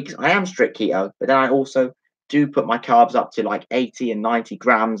 Some weeks I am strict keto, but then I also do put my carbs up to like 80 and 90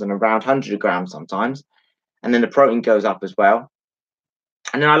 grams and around 100 grams sometimes. And then the protein goes up as well.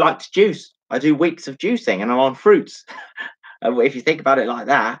 And then I like to juice. I do weeks of juicing and I'm on fruits. If you think about it like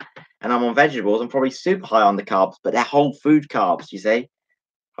that, and I'm on vegetables, I'm probably super high on the carbs, but they're whole food carbs, you see?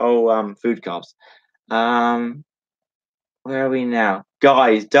 Whole food carbs. Where are we now?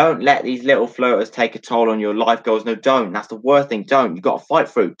 Guys, don't let these little floaters take a toll on your life goals. No, don't. That's the worst thing. Don't. You've got to fight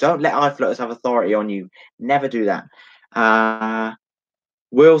through. Don't let eye floaters have authority on you. Never do that.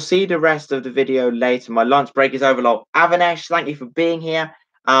 We'll see the rest of the video later. My lunch break is over. Avanesh, thank you for being here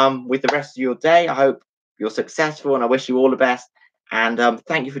with the rest of your day. I hope you're successful and I wish you all the best. And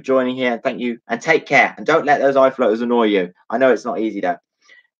thank you for joining here. Thank you and take care. And don't let those eye floaters annoy you. I know it's not easy though.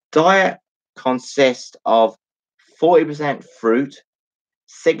 Diet consists of 40% fruit,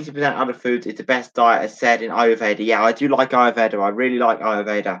 60% other foods. It's the best diet as said in Ayurveda. Yeah, I do like Ayurveda. I really like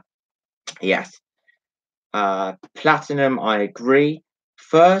Ayurveda. Yes. Platinum, I agree.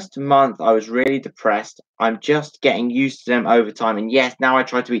 First month, I was really depressed. I'm just getting used to them over time. And yes, now I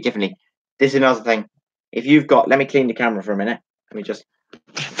try to eat differently. This is another thing. If you've got, let me clean the camera for a minute. Let me just,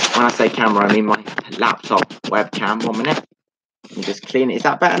 when I say camera, I mean my laptop webcam. 1 minute. Let me just clean it. Is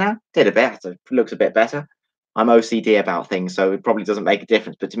that better now? Did a bit. It looks a bit better. I'm OCD about things, so it probably doesn't make a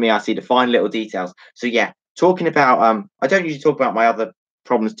difference. But to me, I see the fine little details. So yeah, talking about, I don't usually talk about my other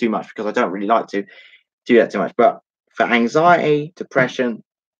problems too much because I don't really like to do that too much. But For anxiety, depression,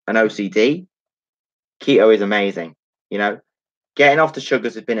 and OCD, keto is amazing. You know, getting off the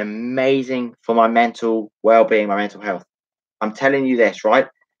sugars has been amazing for my mental well-being, my mental health. I'm telling you this, right?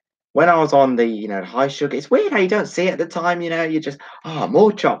 When I was on the, high sugar, it's weird how you don't see it at the time, you just,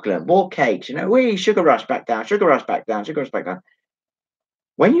 more chocolate, more cakes, we sugar rush back down, sugar rush back down, sugar rush back down.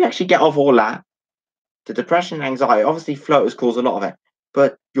 When you actually get off all that, the depression and anxiety, obviously floaters cause a lot of it,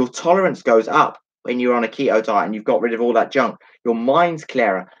 but your tolerance goes up when you're on a keto diet and you've got rid of all that junk. Your mind's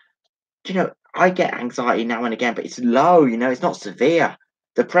clearer. I get anxiety now and again, but it's low, it's not severe.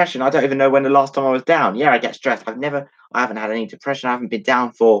 Depression, I don't even know when the last time I was down. Yeah, I get stressed. I haven't had any depression. I haven't been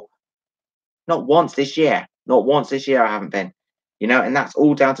down for not once this year. Not once this year I haven't been. And that's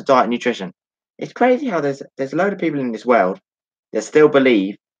all down to diet and nutrition. It's crazy how there's a load of people in this world that still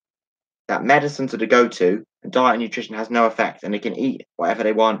believe that medicines are the go-to and diet and nutrition has no effect and they can eat whatever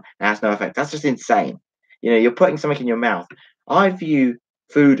they want and has no effect. That's just insane. You're putting something in your mouth. I view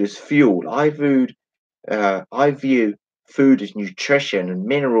food as fuel. I view food as nutrition and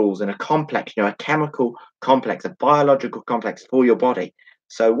minerals and a complex, a chemical complex, a biological complex for your body.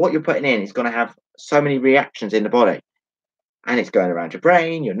 So what you're putting in is going to have so many reactions in the body. And it's going around your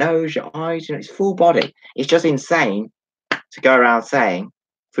brain, your nose, your eyes, it's full body. It's just insane to go around saying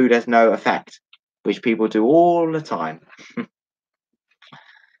food has no effect, which people do all the time.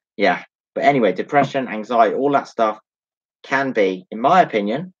 Yeah. But anyway, depression, anxiety, all that stuff can be, in my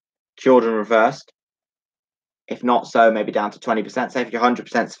opinion, cured and reversed. If not so, maybe down to 20%. Say if you're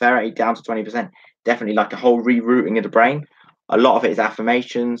 100% severity, down to 20%. Definitely like a whole rerouting of the brain. A lot of it is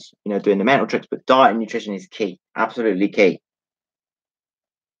affirmations, doing the mental tricks, but diet and nutrition is key. Absolutely key.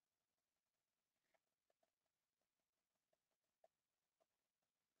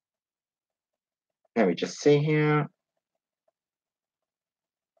 Let me just see here.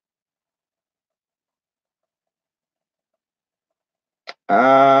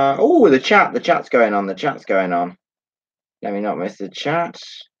 The chat's going on. The chat's going on. Let me not miss the chat.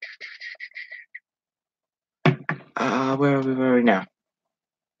 Where are we now?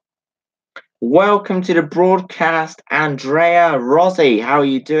 Welcome to the broadcast, Andrea Rossi. How are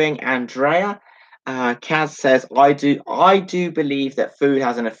you doing, Andrea? Kaz says, I do believe that food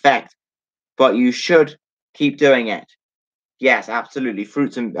has an effect, but you should keep doing it. Yes, absolutely.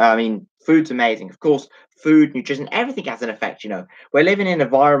 Food's amazing. Of course, food, nutrition, everything has an effect, We're living in an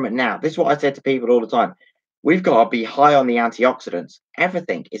environment now. This is what I said to people all the time. We've got to be high on the antioxidants.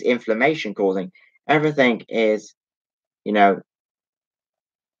 Everything is inflammation causing. Everything is, so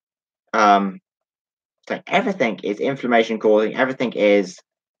everything is inflammation causing. Everything is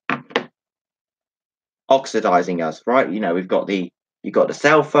oxidizing us, right? You've got the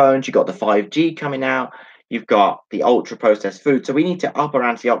cell phones, you've got the 5G coming out, you've got the ultra processed food. So we need to up our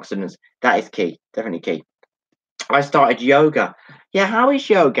antioxidants. That is key, definitely key. I started yoga. Yeah, how is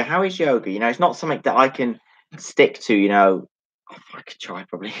yoga? It's not something that I can stick to, I could try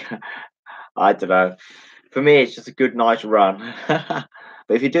probably. I don't know. For me, it's just a good nice run. But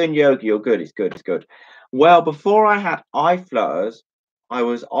if you're doing yoga, you're good. It's good. Well, before I had eye flutters, I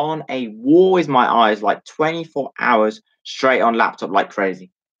was on a war with my eyes, like 24 hours straight on laptop like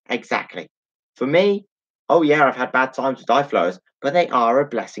crazy. Exactly. For me, oh yeah, I've had bad times with eye flutters, but they are a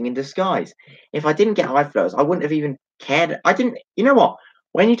blessing in disguise. If I didn't get eye flutters, I wouldn't have even cared. You know what?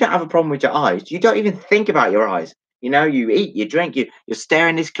 When you don't have a problem with your eyes, you don't even think about your eyes. You eat, you drink, you're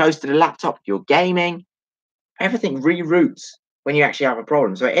staring this close to the laptop, you're gaming. Everything reroutes when you actually have a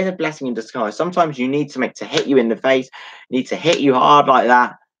problem. So it is a blessing in disguise. Sometimes you need something to hit you in the face, need to hit you hard like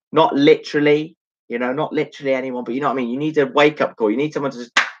that. Not literally, not literally anyone, but you know what I mean? You need a wake up call. You need someone to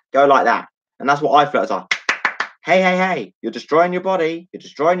just go like that. And that's what eye flutters are. Hey, you're destroying your body. You're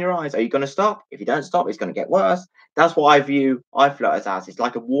destroying your eyes. Are you going to stop? If you don't stop, it's going to get worse. That's what I view eye flutters as. It's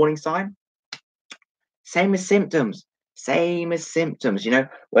like a warning sign. Same as symptoms.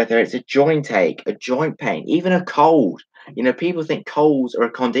 Whether it's a joint ache, a joint pain, even a cold. People think colds are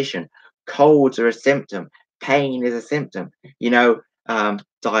a condition. Colds are a symptom. Pain is a symptom.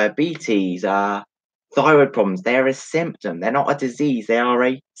 Diabetes, thyroid problems, they're a symptom. They're not a disease. They are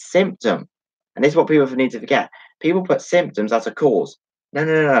a symptom. And this is what people need to forget. People put symptoms as a cause.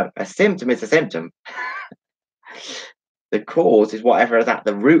 No. A symptom is a symptom. The cause is whatever is at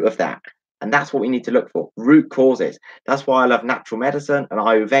the root of that. And that's what we need to look for, root causes. That's why I love natural medicine and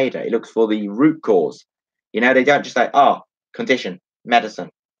Ayurveda. It looks for the root cause. They don't just say, condition, medicine,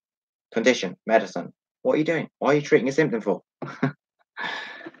 condition, medicine. What are you doing? Why are you treating a symptom for?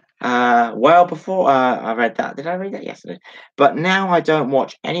 Before I read that, did I read that yesterday? But now I don't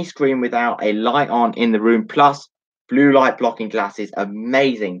watch any screen without a light on in the room, plus blue light blocking glasses.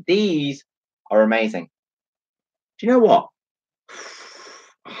 Amazing. These are amazing. Do you know what?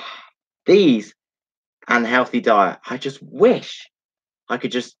 These and healthy diet, I just wish I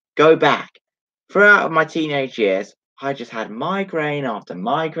could just go back. Throughout my teenage years, I just had migraine after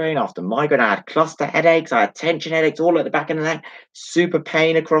migraine after migraine. I had cluster headaches, I had tension headaches all at the back of the neck, super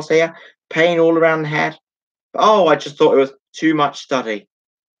pain across here, pain all around the head. Oh, I just thought it was too much study.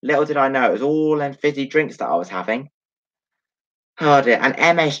 Little did I know it was all them fizzy drinks that I was having. Oh dear. And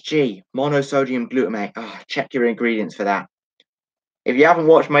MSG, monosodium glutamate. Oh, check your ingredients for that. If you haven't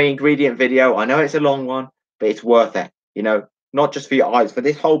watched my ingredient video, I know it's a long one, but it's worth it. You know, not just for your eyes, for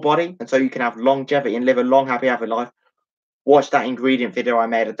this whole body, and so you can have longevity and live a long, happy life. Watch that ingredient video I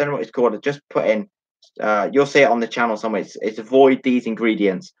made. I don't know what it's called. I just put in. You'll see it on the channel somewhere. It's avoid these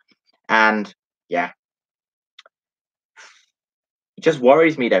ingredients, and yeah, it just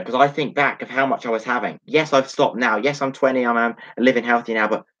worries me though because I think back of how much I was having. Yes, I've stopped now. Yes, I'm 20. I'm living healthy now,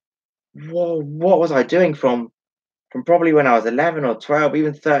 but whoa, what was I doing from probably when I was 11 or 12,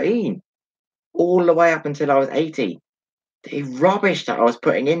 even 13, all the way up until I was 80? The rubbish that I was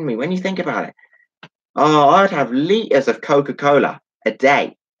putting in me. When you think about it, oh, I'd have liters of Coca-Cola a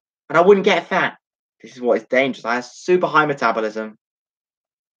day, and I wouldn't get fat. This is what is dangerous. I have super high metabolism,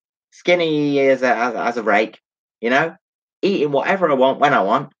 skinny as a rake, you know, eating whatever I want when I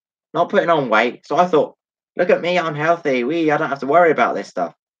want, not putting on weight. So I thought, look at me, I'm healthy. I don't have to worry about this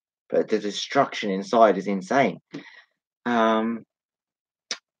stuff. But the destruction inside is insane. Um,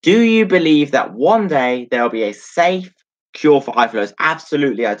 do you believe that one day there'll be a safe cure for high flows?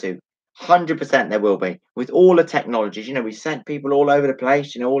 Absolutely, I do. 100% there will be. With all the technologies, you know, we sent people all over the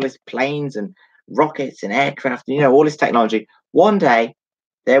place, you know, all these planes and rockets and aircraft, you know, all this technology. One day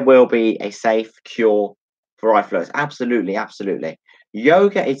there will be a safe cure for high flows. Absolutely, absolutely.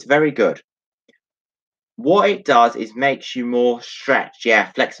 Yoga is very good. What it does is makes you more stretched.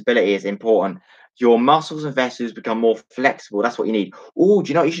 Yeah, flexibility is important. Your muscles and vessels become more flexible. That's what you need. Oh, do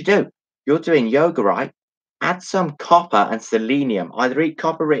you know what you should do? You're doing yoga, right? Add some copper and selenium. Either eat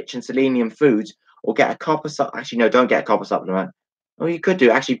copper rich and selenium foods or get a actually, no, don't get a copper supplement. Or you could do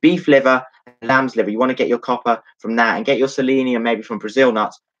actually beef liver and lamb's liver. You want to get your copper from that and get your selenium maybe from Brazil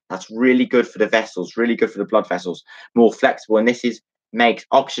nuts. That's really good for the vessels, really good for the blood vessels, more flexible. And this is makes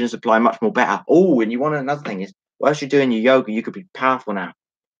oxygen supply much more better. Oh, and you want another thing is whilst you're doing your yoga, you could be powerful now.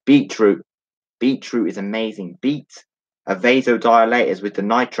 Beetroot. Beetroot is amazing. Beets are vasodilators with the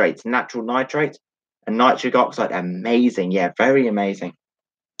nitrates, natural nitrates, and nitric oxide. Amazing. Yeah, very amazing.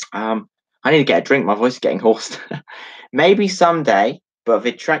 I need to get a drink. My voice is getting hoarse. Maybe someday, but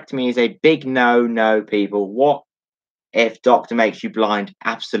vitrectomy is a big no, no, people. What if doctor makes you blind?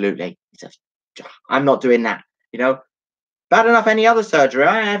 Absolutely. I'm not doing that. You know, bad enough any other surgery.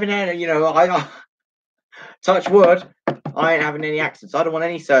 I ain't having any, you know, I touch wood. I ain't having any accidents. I don't want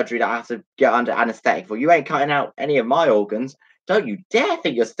any surgery that I have to get under anesthetic for. You ain't cutting out any of my organs. Don't you dare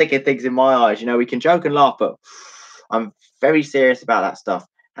think you're sticking things in my eyes. You know, we can joke and laugh, but I'm very serious about that stuff.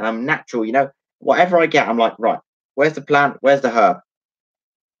 And I'm natural, you know. Whatever I get, I'm like, right, where's the plant? Where's the herb?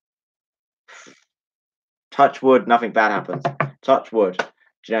 Touch wood, nothing bad happens. Touch wood. Do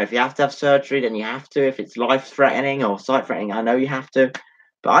you know, if you have to have surgery, then you have to. If it's life-threatening or sight-threatening, I know you have to.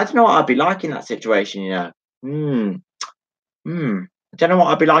 But I don't know what I'd be like in that situation, you know. I don't know what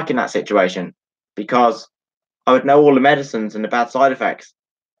I'd be like in that situation because I would know all the medicines and the bad side effects.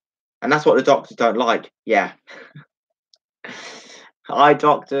 And that's what the doctors don't like. Yeah. Eye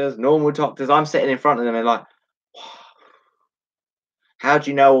doctors, normal doctors, I'm sitting in front of them and like, how do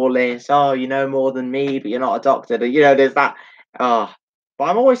you know all this? Oh, you know more than me, but you're not a doctor. You know, there's that. Oh, but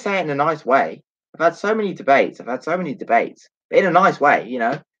I'm always saying it in a nice way. I've had so many debates. But in a nice way, you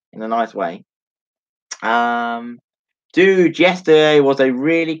know, in a nice way. Dude, yesterday was a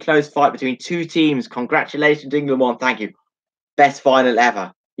really close fight between two teams. Congratulations, England won. Thank you. Best final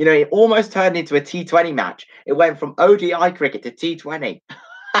ever. You know, it almost turned into a T20 match. It went from ODI cricket to T20.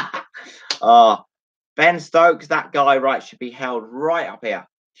 Oh, Ben Stokes, that guy, right, should be held right up here.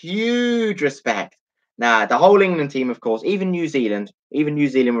 Huge respect. Nah, the whole England team, of course, even New Zealand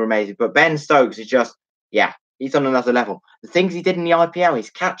were amazing. But Ben Stokes is just, yeah, he's on another level. The things he did in the IPL, his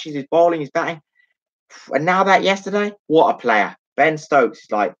catches, his bowling, his batting. And now that yesterday, what a player. Ben Stokes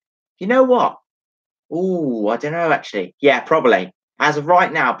is like, you know what? Ooh, I don't know, actually. Yeah, probably. As of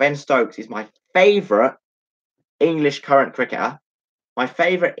right now, Ben Stokes is my favourite English current cricketer. My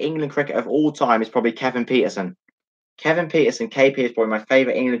favourite England cricketer of all time is probably Kevin Peterson. Kevin Peterson, KP, is probably my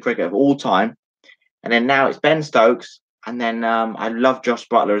favourite England cricketer of all time. And then now it's Ben Stokes. And then I love Josh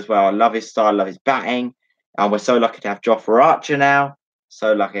Butler as well. I love his style, I love his batting. And we're so lucky to have Jofra Archer now.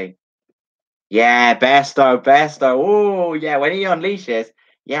 So lucky. Yeah, Besto. Oh, yeah, when he unleashes,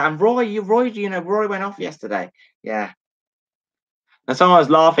 Yeah, and Roy went off yesterday. Yeah. And someone was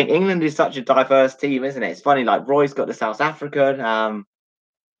laughing. England is such a diverse team, isn't it? It's funny, like Roy's got the South African,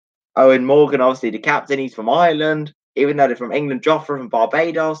 Owen Morgan, obviously the captain, he's from Ireland, even though they're from England, Joffre from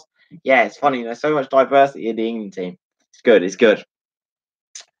Barbados. Yeah, it's funny, so much diversity in the England team. It's good, it's good.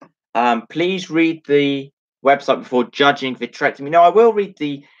 Please read the website before judging vitrectomy. No, I will read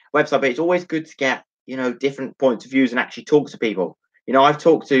the website, but it's always good to get, different points of views and actually talk to people. I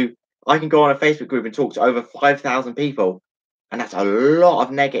can go on a Facebook group and talk to over 5,000 people, and that's a lot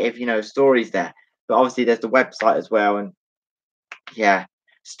of negative, stories there. But obviously there's the website as well, and yeah,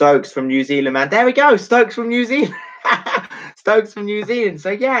 Stokes from New Zealand, man. There we go, Stokes from New Zealand. Stokes from New Zealand.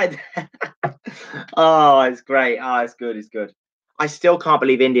 So yeah. Oh, it's great. Oh, it's good. It's good. I still can't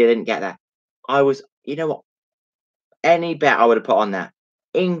believe India didn't get there. You know what? Any bet I would have put on that.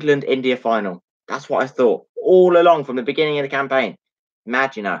 England India final. That's what I thought all along from the beginning of the campaign.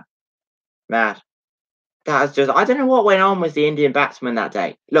 Mad, mad. That's just, I don't know what went on with the Indian batsman that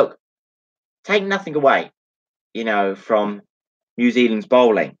day. Look, take nothing away, from New Zealand's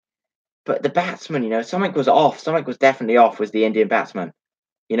bowling. But the batsman, something was off. Something was definitely off with the Indian batsman.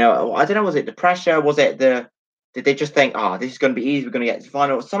 I don't know, was it the pressure? Did they just think, this is going to be easy, we're going to get to the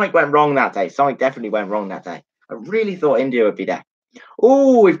final? Something went wrong that day. Something definitely went wrong that day. I really thought India would be there.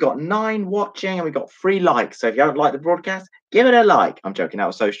 Oh, we've got 9 watching and we've got 3 likes. So if you don't like the broadcast, give it a like. I'm joking, that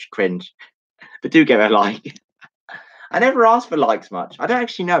was so cringe. But do give it a like. I never ask for likes much. I don't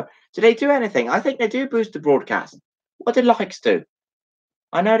actually know. Do they do anything? I think they do boost the broadcast. What do likes do?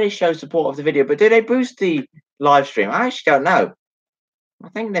 I know they show support of the video, but do they boost the live stream? I actually don't know. I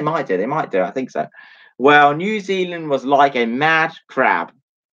think they might do. They might do. I think so. Well, New Zealand was like a mad crab.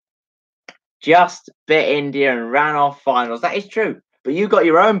 Just bit India and ran off finals. That is true. But you got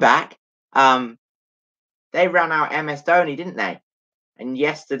your own back. They ran out MS Dhoni, didn't they? And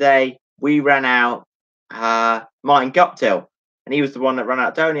yesterday we ran out Martin Guptill. And he was the one that ran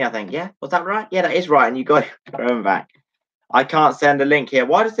out Dhoni, I think. Yeah? Was that right? Yeah, that is right. And you got your own back. I can't send a link here.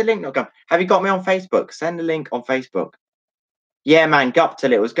 Why does the link not come? Have you got me on Facebook? Send a link on Facebook. Yeah, man,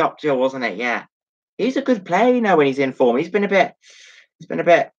 Guptill. It was Guptill, wasn't it? Yeah. He's a good player, when he's in form. He's been a bit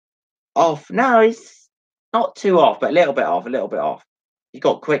off. No, he's not too off, but a little bit off. He's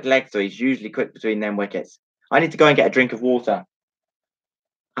got quick legs, so he's usually quick between them wickets. I need to go and get a drink of water.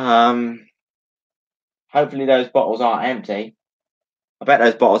 Hopefully those bottles aren't empty. I bet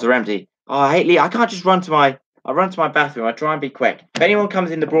those bottles are empty. Oh, I hate Lee. I can't just run to my bathroom. I try and be quick. If anyone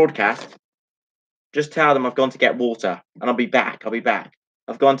comes in the broadcast, just tell them I've gone to get water and I'll be back.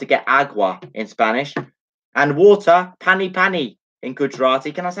 I've gone to get agua in Spanish and water, pani in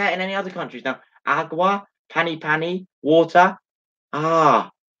Gujarati. Can I say it in any other countries now? Agua, pani, water.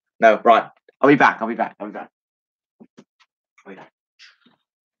 No, right. I'll be back.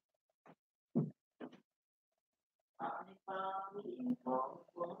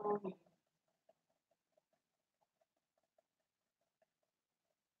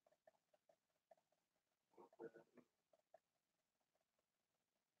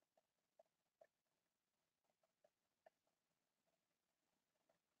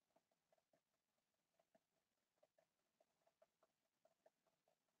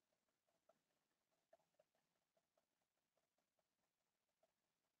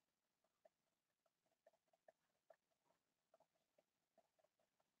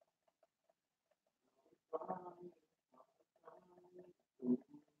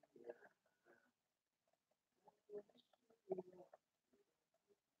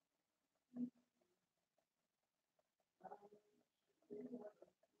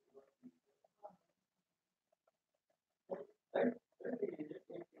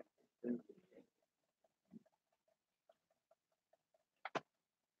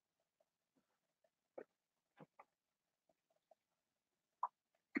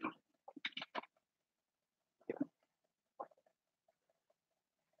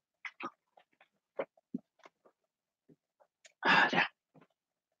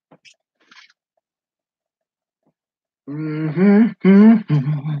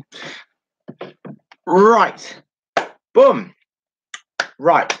 Right. Boom.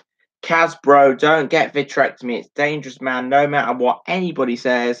 Right. Casbro, don't get vitrectomy. It's dangerous, man, no matter what anybody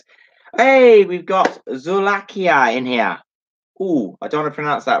says. Hey, we've got Zulakia in here. Ooh, I don't want to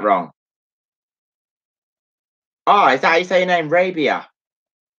pronounce that wrong. Is that how you say your name? Rabia.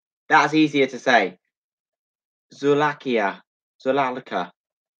 That's easier to say. Zulalika.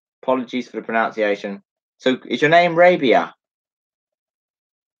 Apologies for the pronunciation. So, is your name Rabia?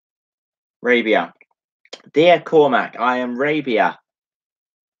 Rabia. Dear Cormac, I am Rabia.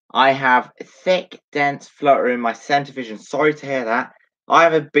 I have thick, dense flutter in my centre vision. Sorry to hear that. I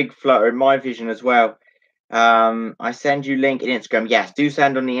have a big flutter in my vision as well. I send you link in Instagram. Yes, do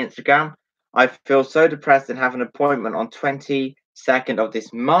send on the Instagram. I feel so depressed and have an appointment on 22nd of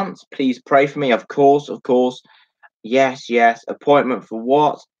this month. Please pray for me. Of course, of course. Yes, yes. Appointment for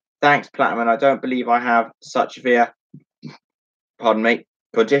what? Thanks, Platinum. I don't believe I have such severe, pardon me,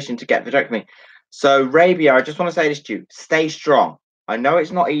 condition to get vasectomy. So, Rabia, I just want to say this to you. Stay strong. I know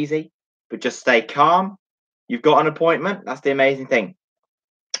it's not easy, but just stay calm. You've got an appointment. That's the amazing thing.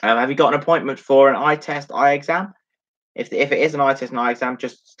 Have you got an appointment for an eye test, eye exam? If it is an eye test and eye exam,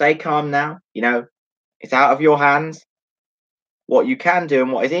 just stay calm now. You know, it's out of your hands. What you can do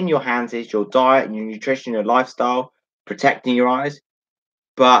and what is in your hands is your diet and your nutrition, your lifestyle, protecting your eyes.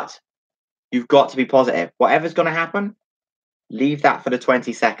 But you've got to be positive. Whatever's going to happen, leave that for the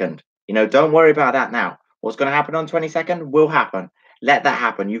 22nd. You know, don't worry about that now. What's going to happen on 22nd will happen. Let that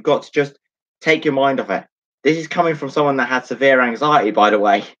happen. You've got to just take your mind off it. This is coming from someone that had severe anxiety, by the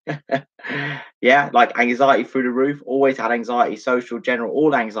way. Yeah, like anxiety through the roof, always had anxiety, social, general,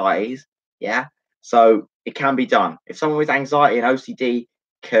 all anxieties. Yeah. So it can be done. If someone with anxiety and OCD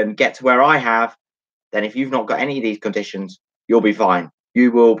can get to where I have, then if you've not got any of these conditions, you'll be fine.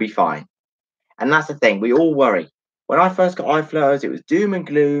 You will be fine. And that's the thing, we all worry. When I first got eye flutters, it was doom and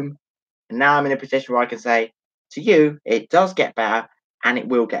gloom. And now I'm in a position where I can say to you, it does get better and it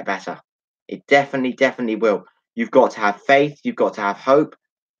will get better. It definitely, definitely will. You've got to have faith, you've got to have hope,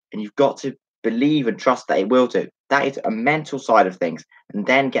 and you've got to believe and trust that it will do. That is a mental side of things. And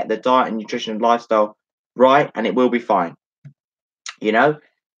then get the diet and nutrition and lifestyle right, and it will be fine. You know?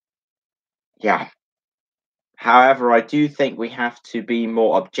 Yeah. However, I do think we have to be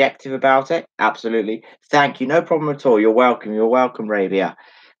more objective about it. Absolutely. Thank you. No problem at all. You're welcome. You're welcome, Rabia.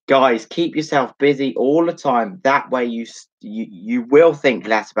 Guys, keep yourself busy all the time. That way you will think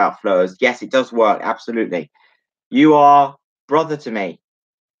less about flutters. Yes, it does work. Absolutely. You are brother to me.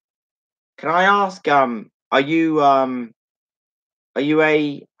 Can I ask, are you a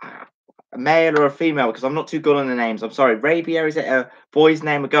male or a female? Because I'm not too good on the names. I'm sorry. Rabia, is it a boy's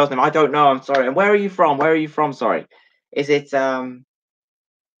name, a girl's name? I don't know. I'm sorry. And where are you from? Where are you from? Sorry. Is it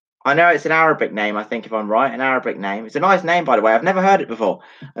I know it's an Arabic name, I think, if I'm right, an Arabic name. It's a nice name, by the way. I've never heard it before.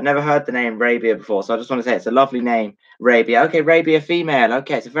 I've never heard the name Rabia before, so I just want to say it's a lovely name, Rabia. Okay, Rabia female.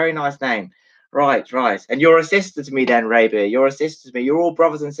 Okay, it's a very nice name. Right, right. And you're a sister to me then, Rabia. You're a sister to me. You're all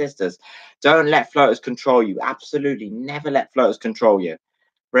brothers and sisters. Don't let floaters control you. Absolutely never let floaters control you.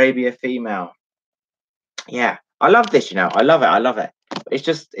 Rabia female. Yeah, I love this, you know. I love it. I love it. It's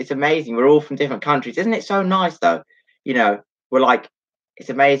just, it's amazing. We're all from different countries. Isn't it so nice, though? You know, we're like, it's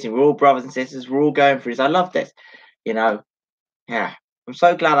amazing. We're all brothers and sisters. We're all going through this. I love this, you know. Yeah. I'm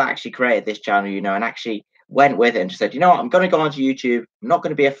so glad I actually created this channel, you know, and actually went with it and just said, you know what, I'm going to go onto YouTube. I'm not going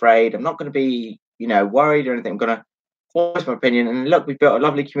to be afraid. I'm not going to be, you know, worried or anything. I'm going to voice my opinion. And look, we've built a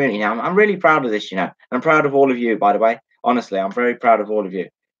lovely community now. I'm really proud of this, you know. And I'm proud of all of you, by the way. Honestly, I'm very proud of all of you.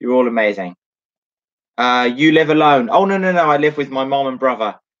 You're all amazing. You live alone. Oh, no, no, no. I live with my mom and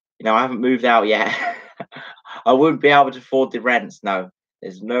brother. You know, I haven't moved out yet. I wouldn't be able to afford the rents. No,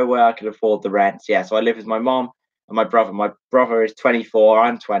 there's no way I could afford the rents. Yeah, so I live with my mom and my brother. My brother is 24.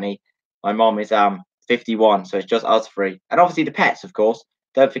 I'm 20. My mom is 51. So it's just us three, and obviously the pets, of course.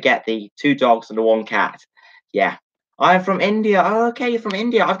 Don't forget the two dogs and the one cat. Yeah, I'm from India. Oh, okay, you're from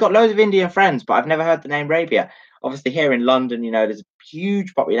India. I've got loads of Indian friends, but I've never heard the name Rabia. Obviously, here in London, you know, there's a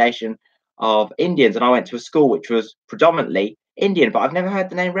huge population of Indians, and I went to a school which was predominantly Indian, but I've never heard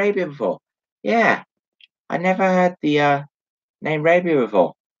the name Rabia before. Yeah, I never heard the name Rabia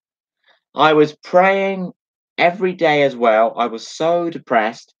before. I was praying every day as well. I was so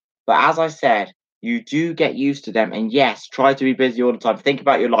depressed, but as I said, you do get used to them. And yes, try to be busy all the time. Think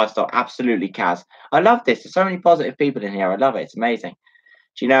about your lifestyle. Absolutely, Kaz. I love this. There's so many positive people in here. I love it. It's amazing.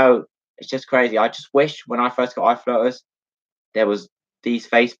 Do you know? It's just crazy. I just wish when I first got eye floaters, there was these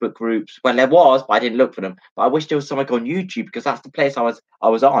Facebook groups. Well, there was, but I didn't look for them. But I wish there was something on YouTube because that's the place I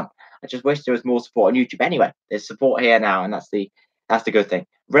was on. I just wish there was more support on YouTube. Anyway, there's support here now, and that's the good thing.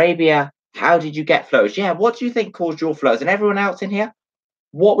 Rabia, how did you get flows? Yeah, what do you think caused your flows? And everyone else in here,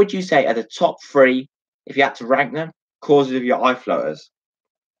 what would you say are the top three, if you had to rank them, causes of your eye floaters?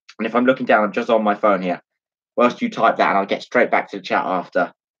 And if I'm looking down, I'm just on my phone here. Whilst you type that, and I'll get straight back to the chat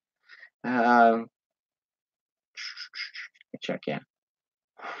after. Check, yeah.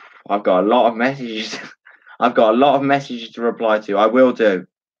 I've got a lot of messages. I've got a lot of messages to reply to. I will do.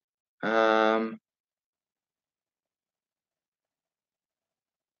 Um,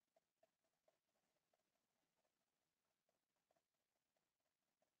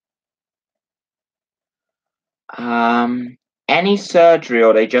 any surgery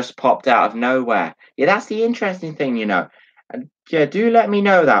or they just popped out of nowhere. Yeah, that's the interesting thing, you know. And yeah, do let me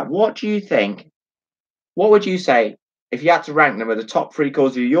know that. What do you think? What would you say if you had to rank them with the top three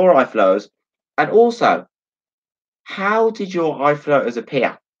causes of your eye floaters? And also, how did your eye floaters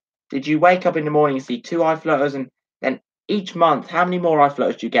appear? Did you wake up in the morning and see two eye floaters, and then each month, how many more eye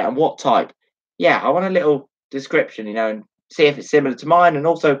floaters do you get, and what type? Yeah, I want a little description, and see if it's similar to mine, and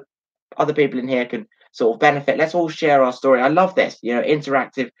also other people in here can sort of benefit. Let's all share our story. I love this,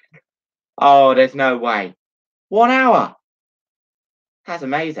 interactive. Oh, there's no way. 1 hour. That's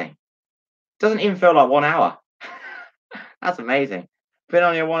amazing. Doesn't even feel like 1 hour. That's amazing. Been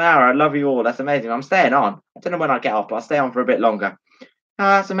on here 1 hour. I love you all. That's amazing. I'm staying on. I don't know when I get off, but I'll stay on for a bit longer.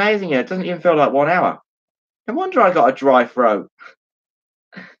 That's amazing. Yeah, it doesn't even feel like 1 hour. No wonder I got a dry throat.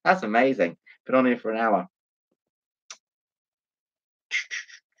 That's amazing. Been on here for an hour.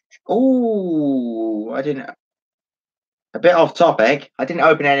 Oh, I didn't. A bit off topic. I didn't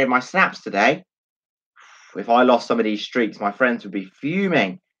open any of my snaps today. If I lost some of these streaks, my friends would be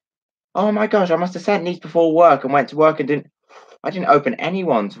fuming. Oh my gosh, I must have sent these before work and went to work and didn't. I didn't open any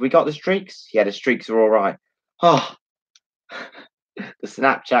ones. We got the streaks. Yeah, the streaks are all right. Oh, the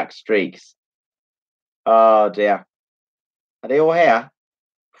Snapchat streaks. Oh dear. Are they all here?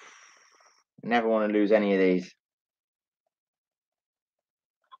 Never want to lose any of these.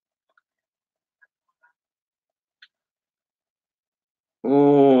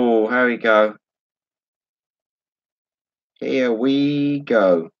 Oh, here we go. Here we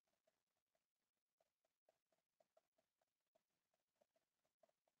go.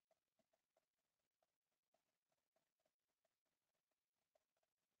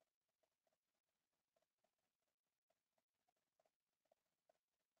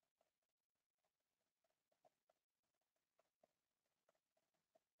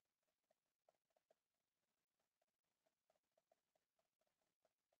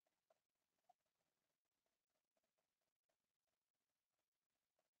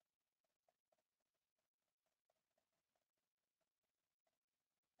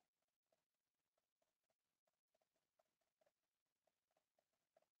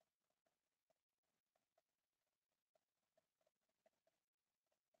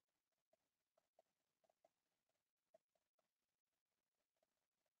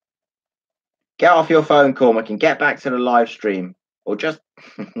 Get off your phone, Cormac, and get back to the live stream. Or just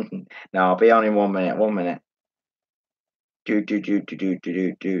no, I'll be on in 1 minute. 1 minute. Do.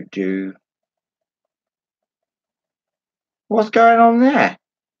 What's going on there?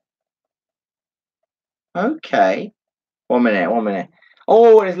 Okay. 1 minute. 1 minute.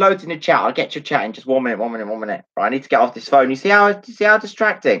 Oh, there's loads in the chat. I'll get your chat in just 1 minute. 1 minute. 1 minute. Right, I need to get off this phone. You see how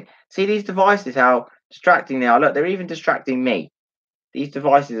distracting? See these devices? How distracting they are. Look, they're even distracting me. These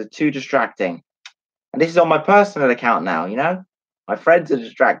devices are too distracting. And this is on my personal account now. My friends are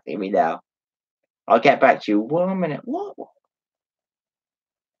distracting me now. I'll get back to you. 1 minute. What?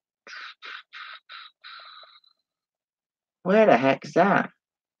 Where the heck's that?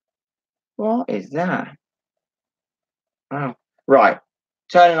 What is that? Oh, right.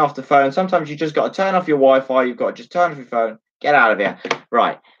 Turning off the phone. Sometimes you just got to turn off your Wi-Fi. You've got to just turn off your phone. Get out of here.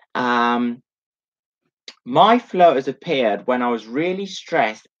 Right. My floaters appeared when I was really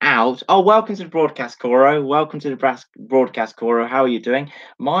stressed out. Oh, welcome to the broadcast, Coro. Welcome to the broadcast, Coro. How are you doing?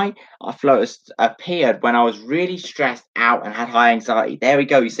 My floaters appeared when I was really stressed out and had high anxiety. There we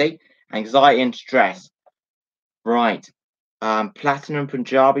go. You see, anxiety and stress. Right. Platinum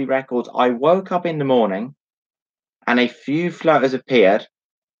Punjabi records. I woke up in the morning and a few floaters appeared.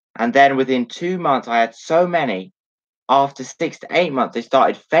 And then within 2 months, I had so many. After 6 to 8 months, they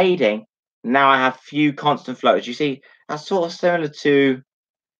started fading. Now I have few constant floaters. You see, that's sort of similar to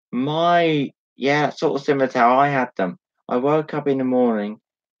that's sort of similar to how I had them. I woke up in the morning.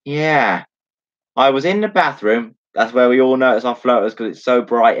 Yeah. I was in the bathroom. That's where we all notice our floaters because it's so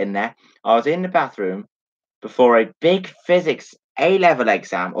bright in there. I was in the bathroom before a big physics A-level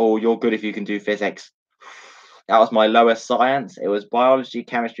exam. Oh, you're good if you can do physics. That was my lowest science. It was biology,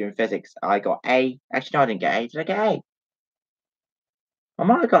 chemistry, and physics. I got A. Actually, no, I didn't get A. Did I get A? I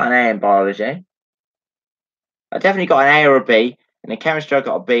might have got an A in biology. I definitely got an A or a B. And in chemistry, I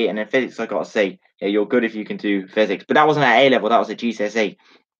got a B. And in physics, I got a C. Yeah, you're good if you can do physics. But that wasn't at A level. That was at GCSE.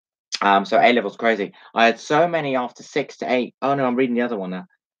 So A level's crazy. I had so many after 6 to 8. Oh, no, I'm reading the other one now.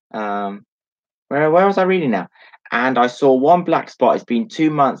 Where was I reading now? And I saw one black spot. It's been 2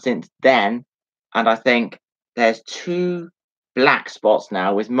 months since then. And I think there's two black spots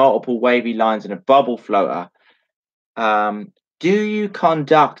now with multiple wavy lines and a bubble floater. Do you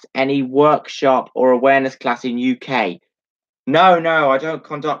conduct any workshop or awareness class in UK? No, I don't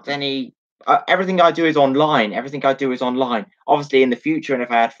conduct any. Everything I do is online. Obviously, in the future, and if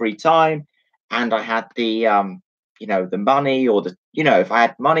I had free time, and I had the the money or if I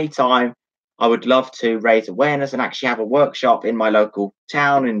had money, time, I would love to raise awareness and actually have a workshop in my local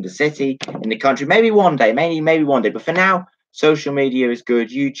town, in the city, in the country. Maybe one day, maybe one day. But for now, social media is good.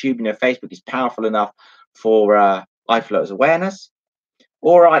 YouTube, Facebook is powerful enough for life floaters awareness.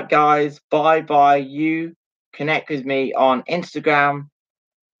 All right, guys. Bye. You connect with me on Instagram.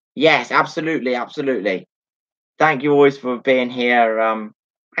 Yes, absolutely. Thank you always for being here.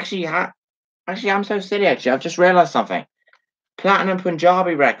 Actually, I'm so silly. Actually, I've just realised something. Platinum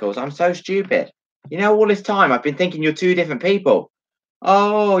Punjabi Records. I'm so stupid. All this time I've been thinking you're two different people.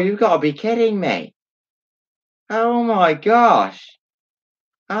 Oh, you've got to be kidding me. Oh my gosh.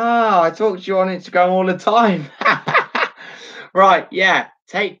 Oh, I talk to you on Instagram all the time. Right, yeah.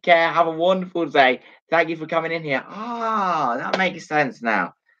 Take care. Have a wonderful day. Thank you for coming in here. That makes sense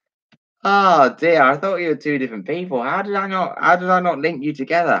now. Oh dear, I thought you were two different people. How did I not link you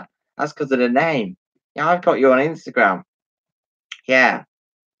together? That's because of the name. Yeah, I've got you on Instagram. Yeah.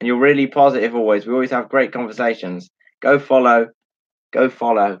 And you're really positive always. We always have great conversations. Go follow.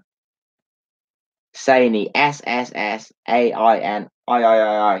 Saini,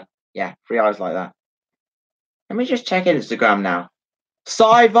 SSSAINIIII. Yeah, 3 eyes like that. Let me just check Instagram now.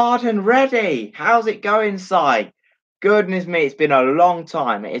 Sai Vartan ready. How's it going, Sai? Goodness me, it's been a long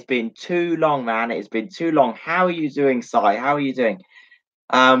time. It's been too long, man. It's been too long. How are you doing, Sai? How are you doing?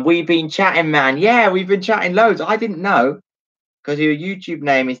 We've been chatting, man. Yeah, we've been chatting loads. I didn't know because your YouTube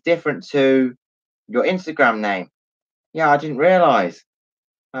name is different to your Instagram name. Yeah, I didn't realize.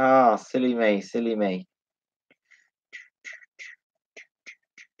 Silly me.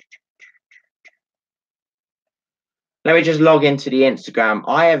 Let me just log into the Instagram.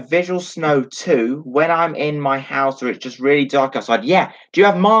 I have visual snow too when I'm in my house or it's just really dark outside. Yeah. Do you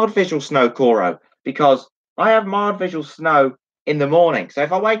have mild visual snow, Coro? Because I have mild visual snow in the morning. So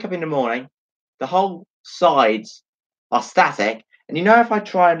if I wake up in the morning, the whole sides are static. And if I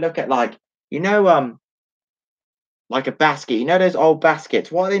try and look at like a basket, those old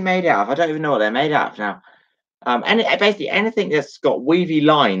baskets, what are they made out of? I don't even know what they're made out of now. And basically anything that's got weavy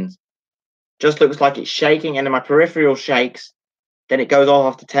lines just looks like it's shaking, and then my peripheral shakes. Then it goes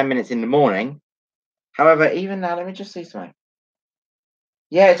off after 10 minutes in the morning. However, even now, let me just see something.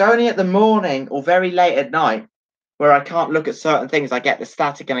 Yeah, it's only at the morning or very late at night where I can't look at certain things. I get the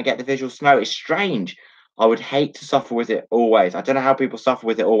static and I get the visual snow. It's strange. I would hate to suffer with it always. I don't know how people suffer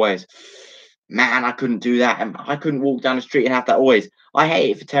with it always. Man, I couldn't do that. And I couldn't walk down the street and have that always. I hate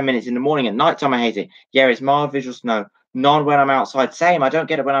it for 10 minutes in the morning. At night time, I hate it. Yeah, it's mild visual snow. None when I'm outside. Same, I don't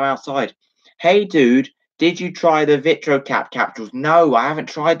get it when I'm outside. Hey, dude, did you try the VitroCap capsules? No, I haven't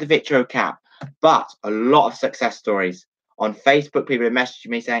tried the VitroCap, but a lot of success stories. On Facebook, people have messaged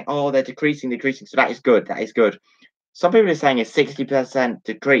me saying, oh, they're decreasing. So that is good. Some people are saying a 60%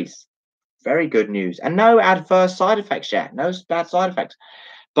 decrease. Very good news. And no adverse side effects yet. No bad side effects.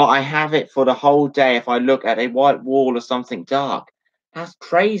 But I have it for the whole day if I look at a white wall or something dark. That's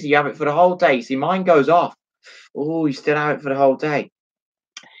crazy. You have it for the whole day. See, mine goes off. Oh, you still have it for the whole day.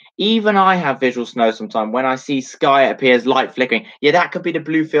 Even I have visual snow sometimes. When I see sky, it appears light flickering. Yeah, that could be the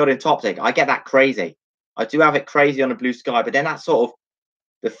blue field in Toptic. I get that crazy. I do have it crazy on the blue sky, but then that's sort of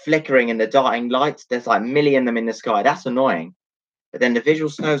the flickering and the darting lights. There's like a million of them in the sky. That's annoying. But then the visual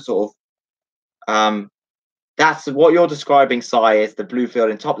snow sort of, that's what you're describing, Sai, is the blue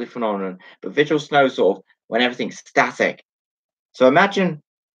field in Toptic phenomenon. But visual snow sort of when everything's static. So imagine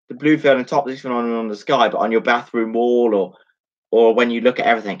the blue field and Toptic phenomenon on the sky, but on your bathroom wall or when you look at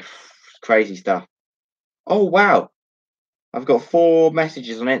everything. Crazy stuff. Oh, wow. I've got 4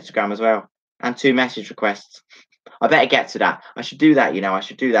 messages on Instagram as well and 2 message requests. I better get to that. I should do that, I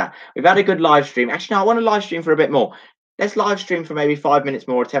should do that. We've had a good live stream. Actually, no, I want to live stream for a bit more. Let's live stream for maybe 5 minutes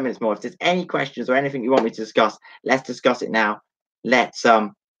more or 10 minutes more. If there's any questions or anything you want me to discuss, let's discuss it now. Let's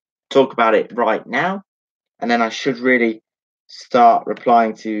talk about it right now. And then I should really start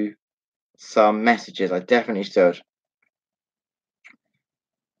replying to some messages. I definitely should.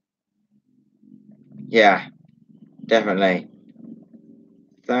 Yeah, definitely.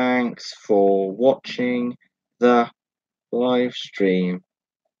 Thanks for watching the live stream.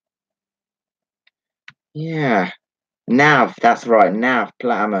 Yeah. Nav, that's right. Nav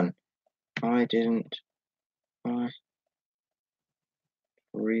Platinum. I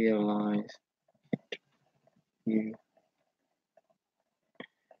realize you.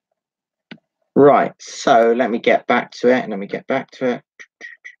 Right, so let me get back to it.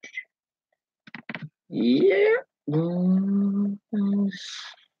 Yeah.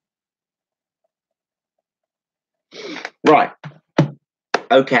 Right.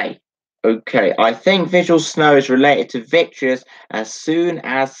 Okay. I think visual snow is related to victorious as soon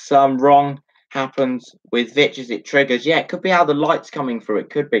as some wrong happens with vitches, it triggers. Yeah, it could be how the light's coming through. It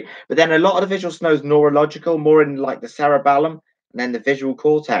could be. But then a lot of the visual snow is neurological, more in like the cerebellum and then the visual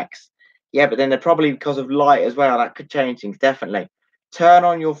cortex. Yeah, but then they're probably because of light as well. That could change things, definitely. Turn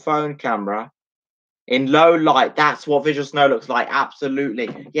on your phone camera in low light. That's what visual snow looks like.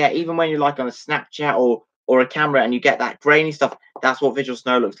 Absolutely. Yeah, even when you're like on a Snapchat or a camera and you get that grainy stuff, that's what visual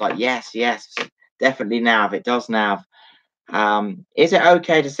snow looks like. Yes, yes. Definitely nav. It does nav. Is it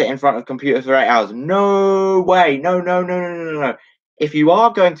okay to sit in front of a computer for 8 hours? No way. No, no, no, no, no, no. If you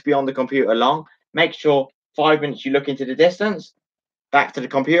are going to be on the computer long, make sure 5 minutes you look into the distance, back to the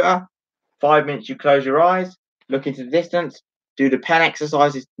computer. 5 minutes you close your eyes, look into the distance, do the pen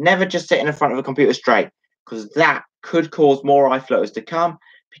exercises. Never just sit in front of a computer straight, because that could cause more eye flutters to come.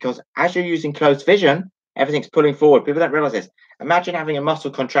 Because as you're using close vision, everything's pulling forward. People don't realize this. Imagine having a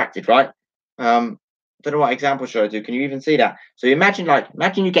muscle contracted, right? Don't know what example should I do. Can you even see that? So imagine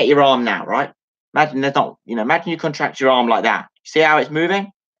you get your arm now, right? Imagine there's not, imagine you contract your arm like that. See how it's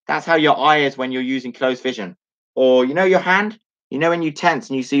moving? That's how your eye is when you're using close vision. Or your hand, when you tense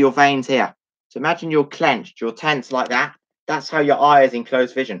and you see your veins here. So imagine you're clenched, you're tense like that. That's how your eye is in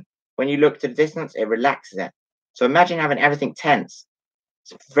close vision. When you look to the distance, it relaxes it. So imagine having everything tense.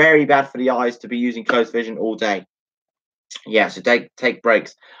 It's very bad for the eyes to be using close vision all day. Yeah, so take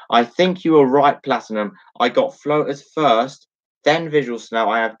breaks. I think you were right, Platinum. I got floaters first, then visual snow.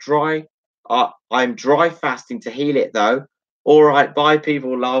 I'm dry fasting to heal it though. All right, bye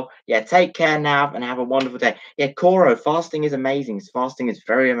people, lol. Yeah, take care now and have a wonderful day. Yeah, Koro, fasting is amazing. Fasting is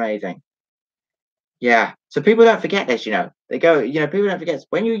very amazing. Yeah. So people don't forget this, They go, people don't forget this.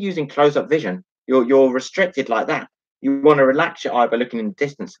 When you're using close-up vision, you're restricted like that. You want to relax your eye by looking in the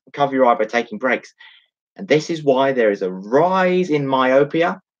distance, cover your eye by taking breaks. And this is why there is a rise in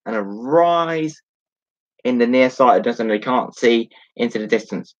myopia and a rise in the nearsightedness, and they can't see into the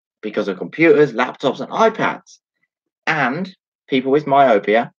distance because of computers, laptops, and iPads. And people with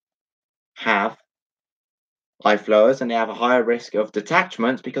myopia have eye flutters and they have a higher risk of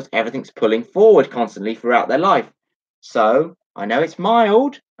detachments because everything's pulling forward constantly throughout their life. So I know it's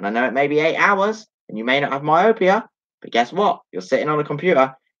mild and I know it may be 8 hours and you may not have myopia, but guess what? You're sitting on a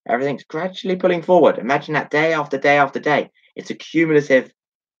computer, everything's gradually pulling forward. Imagine that day after day after day. It's a cumulative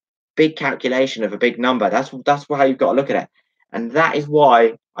big calculation of a big number. That's how you've got to look at it. And that is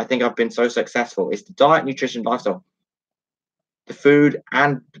why I think I've been so successful. It's the diet, nutrition, lifestyle, the food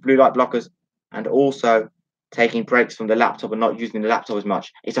and the blue light blockers, and also taking breaks from the laptop and not using the laptop as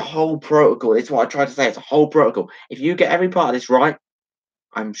much. It's a whole protocol. It's what I try to say. It's a whole protocol. If you get every part of this right,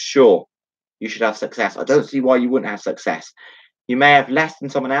 I'm sure you should have success. I don't see why you wouldn't have success. You may have less than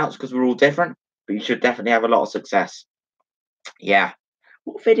someone else because we're all different, but you should definitely have a lot of success. Yeah.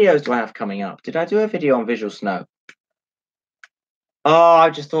 What videos do I have coming up? Did I do a video on visual snow? Oh, I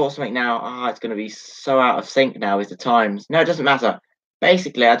just thought of something now. It's going to be so out of sync now with the times. No, it doesn't matter.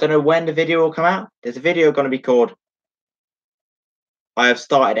 Basically, I don't know when the video will come out. There's a video going to be called I have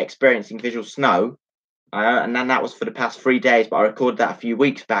started experiencing visual snow. And then that was for the past 3 days, but I recorded that a few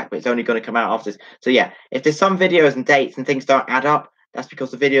weeks back, but it's only going to come out after this. So yeah, if there's some videos and dates and things don't add up, that's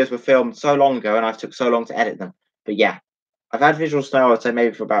because the videos were filmed so long ago and I took so long to edit them. But yeah, I've had visual snow, I'd say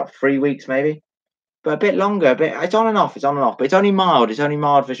maybe for about 3 weeks, maybe. But a bit longer, but it's on and off, but it's only mild. It's only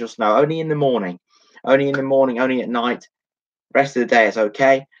mild visual snow, only in the morning. Only in the morning, only at night. Rest of the day, it's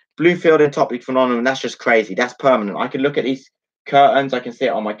okay. Blue field entopic phenomenon, that's just crazy. That's permanent. I can look at these curtains. I can see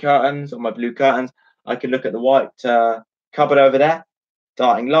it on my curtains, on my blue curtains. I can look at the white cupboard over there,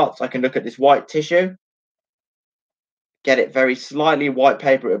 darting lots. I can look at this white tissue, get it very slightly. White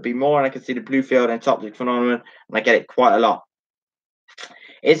paper, it would be more. And I can see the blue field entopic phenomenon, and I get it quite a lot.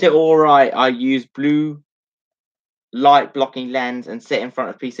 Is it all right? I use blue light blocking lens and sit in front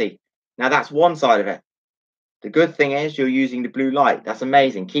of PC. Now, that's one side of it. The good thing is you're using the blue light. That's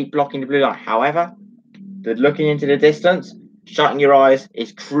amazing. Keep blocking the blue light. However, the looking into the distance, shutting your eyes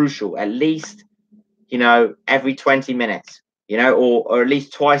is crucial. At least, every 20 minutes, or at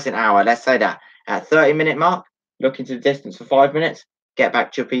least twice an hour. Let's say that at 30-minute mark, look into the distance for 5 minutes, get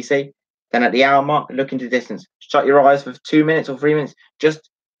back to your PC. Then at the hour mark, look into the distance. Shut your eyes for 2 minutes or 3 minutes. Just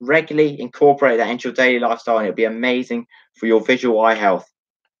regularly incorporate that into your daily lifestyle and it'll be amazing for your visual eye health.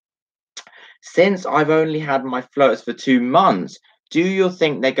 Since I've only had my floaters for 2 months, do you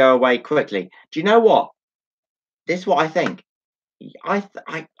think they go away quickly? Do you know what? This is what I think. I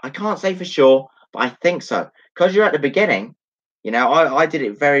can't say for sure, but I think so. Because you're at the beginning, I did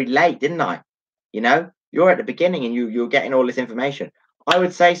it very late, didn't I? You're at the beginning and you're getting all this information. I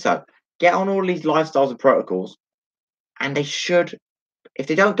would say so. Get on all these lifestyles and protocols, and they should, if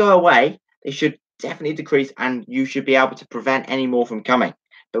they don't go away, they should definitely decrease, and you should be able to prevent any more from coming.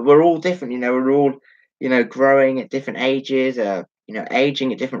 but we're all different. We're all growing at different ages,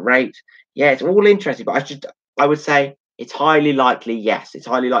 aging at different rates. Yeah, it's all interesting, but I would say it's highly likely. Yes, it's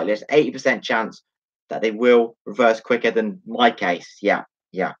highly likely. There's 80% chance that they will reverse quicker than my case. Yeah,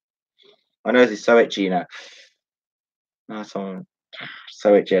 yeah. My nose is so itchy. That's on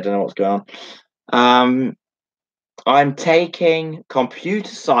so itchy. I don't know what's going on. I'm taking computer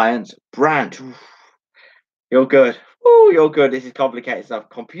science branch. Oof, you're good. Oh, you're good. This is complicated stuff.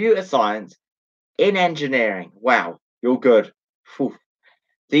 Computer science in engineering. Wow, you're good. Phew.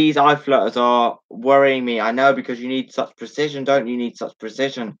 These eye flutters are worrying me. I know, because you need such precision, don't you? Need such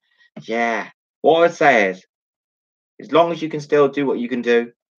precision. Yeah. What I would say is, as long as you can still do what you can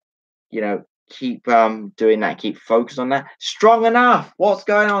do, keep doing that. Keep focused on that. Strong enough. What's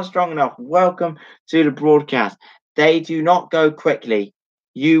going on? Strong enough. Welcome to the broadcast. They do not go quickly.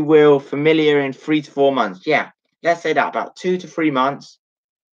 You will familiar in 3 to 4 months. Yeah. Let's say that about 2 to 3 months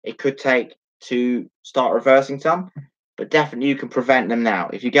it could take to start reversing some, but definitely you can prevent them now.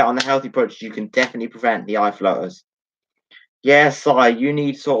 If you get on the healthy approach, you can definitely prevent the eye floaters. Yeah, Sai, you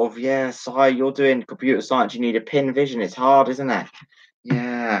need Sai, you're doing computer science, you need a pin vision. It's hard, isn't it?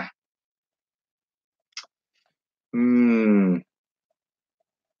 Yeah.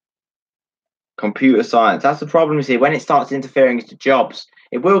 Computer science. That's the problem, you see. When it starts interfering into jobs,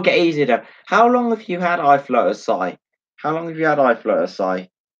 it will get easier to. How long have you had eye floaters, Sai? How long have you had eye floaters, Sai?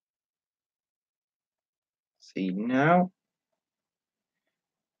 See now.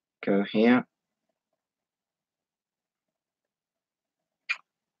 Go here.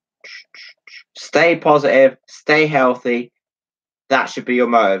 Stay positive, stay healthy. That should be your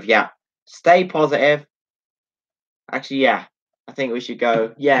motive. Yeah. Stay positive. Actually, yeah. I think we should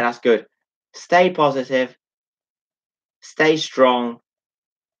go. Yeah, that's good. Stay positive, stay strong,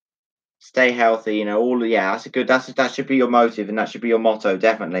 stay healthy. That's a good that should be your motive, and that should be your motto,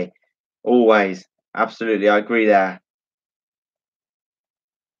 definitely. Always. Absolutely. I agree there.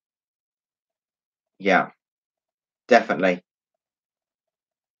 Yeah, definitely.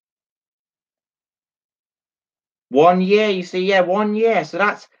 1 year, you see, yeah, 1 year. So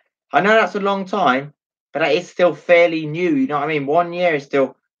I know that's a long time, but that is still fairly new. You know what I mean? 1 year is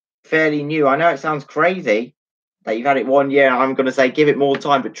still fairly new. I know it sounds crazy that you've had it 1 year. I'm going to say give it more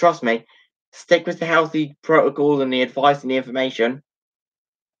time, but trust me, stick with the healthy protocols and the advice and the information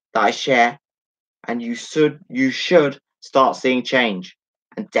that I share, and you should start seeing change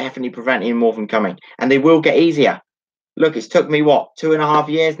and definitely preventing more from coming. And they will get easier. Look, it's took me what, 2.5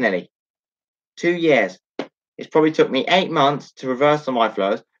 years nearly? 2 years. It's probably took me 8 months to reverse some eye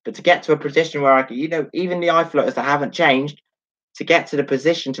flows, but to get to a position where I can, even the eye floaters that haven't changed, to get to the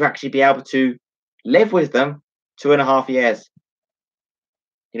position to actually be able to live with them, 2.5 years.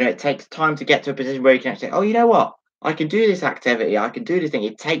 It takes time to get to a position where you can actually say, oh, you know what? I can do this activity. I can do this thing.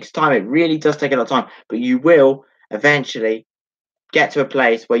 It takes time. It really does take a lot of time, but you will eventually get to a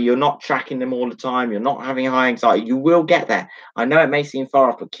place where you're not tracking them all the time. You're not having high anxiety. You will get there. I know it may seem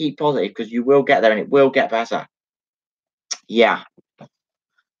far off, but keep positive, because you will get there and it will get better. Yeah.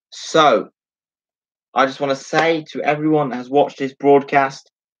 So I just want to say to everyone that has watched this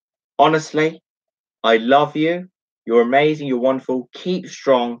broadcast, honestly, I love you. You're amazing. You're wonderful. Keep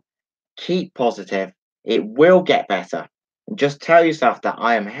strong. Keep positive. It will get better. And just tell yourself that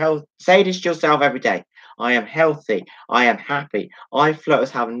I am healthy. Say this to yourself every day. I am healthy. I am happy. Eye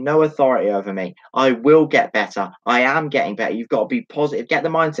floaters have no authority over me. I will get better. I am getting better. You've got to be positive. Get the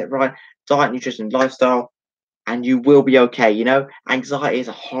mindset right. Diet, nutrition, lifestyle, and you will be okay. Anxiety is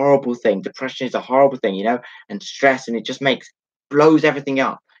a horrible thing. Depression is a horrible thing, and stress, and it just blows everything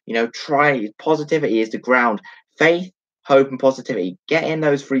up. Try positivity is the ground. Faith, hope, and positivity. Get in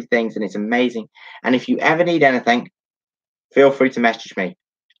those three things, and it's amazing. And if you ever need anything, feel free to message me.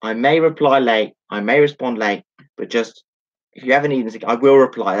 I may reply late, I may respond late, but just if you ever need anything, I will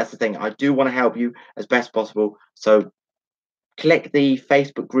reply. That's the thing. I do want to help you as best possible. So click the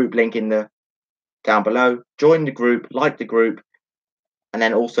Facebook group link in the down below, join the group, like the group, and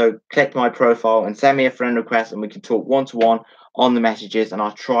then also click my profile and send me a friend request, and we can talk one-to-one on the messages, and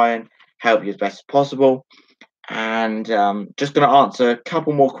I'll try and help you as best as possible. And just going to answer a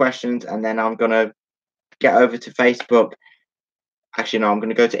couple more questions, and then I'm going to get over to Facebook. Actually, no, I'm going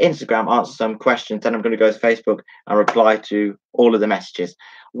to go to Instagram, answer some questions, then I'm going to go to Facebook and reply to all of the messages.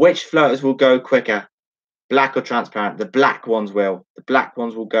 Which floaters will go quicker? Black or transparent? The black ones will. The black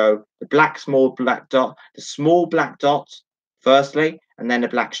ones will go. The small black dots firstly, and then the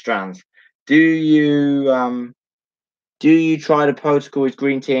black strands. Do you try the protocol with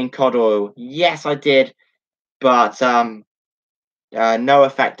green tea and cod oil? Yes, I did, but no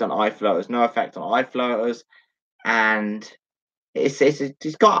effect on eye floaters. No effect on eye floaters, and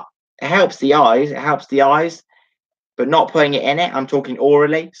It's got, it helps the eyes. It helps the eyes, but not putting it in it. I'm talking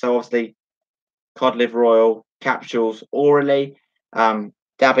orally. So obviously, cod liver oil capsules orally.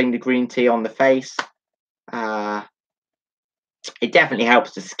 Dabbing the green tea on the face. Uh, it definitely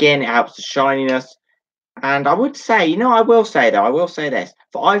helps the skin. It helps the shininess. And I would say, I will say though, I will say this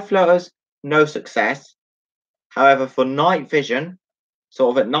for eye floaters, no success. However, for night vision,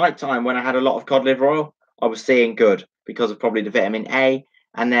 sort of at night time when I had a lot of cod liver oil, I was seeing good because of probably the vitamin A,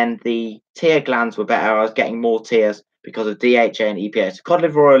 and then the tear glands were better. I was getting more tears because of DHA and EPA. So cod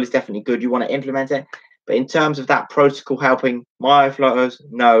liver oil is definitely good. You want to implement it, but in terms of that protocol helping my eye floaters,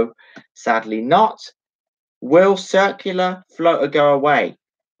 no, sadly not. Will circular floater go away?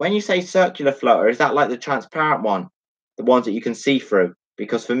 When you say circular floater, is that like the transparent one, the ones that you can see through?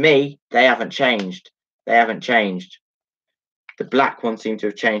 Because for me, they haven't changed. They haven't changed. The black ones seem to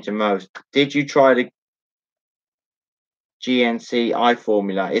have changed the most. Did you try the GNC eye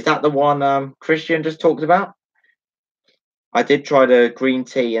formula? Is that the one Christian just talked about? I did try the green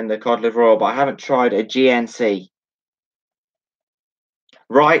tea and the cod liver oil, but I haven't tried a GNC.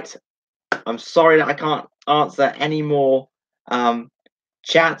 Right. I'm sorry that I can't answer any more um,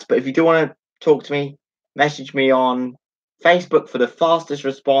 chats, but if you do want to talk to me, message me on Facebook for the fastest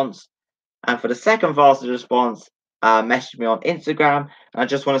response, and for the second fastest response, message me on Instagram. And I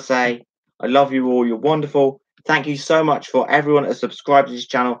just want to say I love you all. You're wonderful. Thank you so much for everyone that has subscribed to this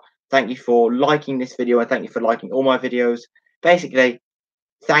channel. Thank you for liking this video, and thank you for liking all my videos. Basically,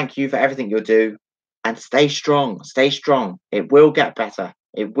 thank you for everything you'll do, and stay strong. Stay strong. It will get better.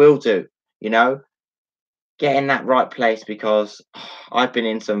 It will do. You know, get in that right place, because I've been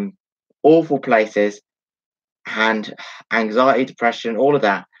in some awful places, and anxiety, depression, all of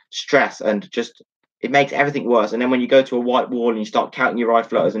that, stress, and just it makes everything worse. And then when you go to a white wall and you start counting your eye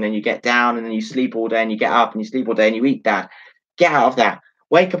flutters, and then you get down, and then you sleep all day, and you get up and you sleep all day, and you eat that. Get out of that.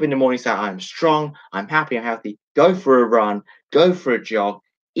 Wake up in the morning, say, I'm strong, I'm happy, I'm healthy. Go for a run, go for a jog,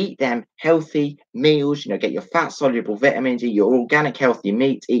 eat them healthy meals, get your fat soluble vitamins, eat your organic healthy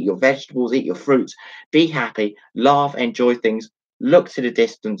meats, eat your vegetables, eat your fruits. Be happy, laugh, enjoy things, look to the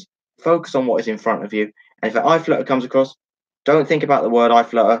distance, focus on what is in front of you. And if an eye flutter comes across, don't think about the word eye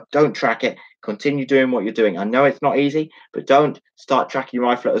flutter, don't track it, continue doing what you're doing. I know it's not easy, but don't start tracking your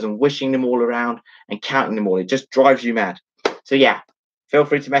eye flutters and wishing them all around and counting them all. It just drives you mad. So yeah, feel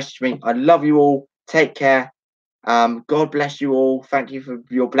free to message me. I love you all. Take care. God bless you all. Thank you for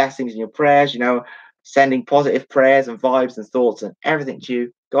your blessings and your prayers, sending positive prayers and vibes and thoughts and everything to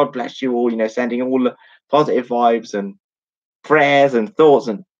you. God bless you all, sending all the positive vibes and prayers and thoughts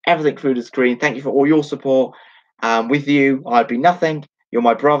and everything through the screen. Thank you for all your support. With you, I'd be nothing. You're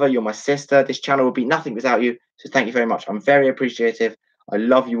my brother, you're my sister. This channel would be nothing without you. So thank you very much. I'm very appreciative. I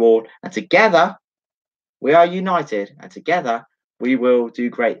love you all. And together, we are united. And together, we will do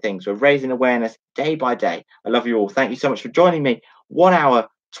great things. We're raising awareness day by day. I love you all. Thank you so much for joining me. 1 hour,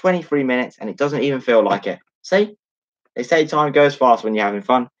 23 minutes, and it doesn't even feel like it. See? They say time goes fast when you're having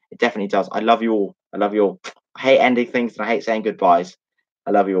fun. It definitely does. I love you all. I love you all. I hate ending things, and I hate saying goodbyes.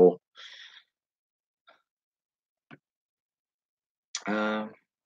 I love you all.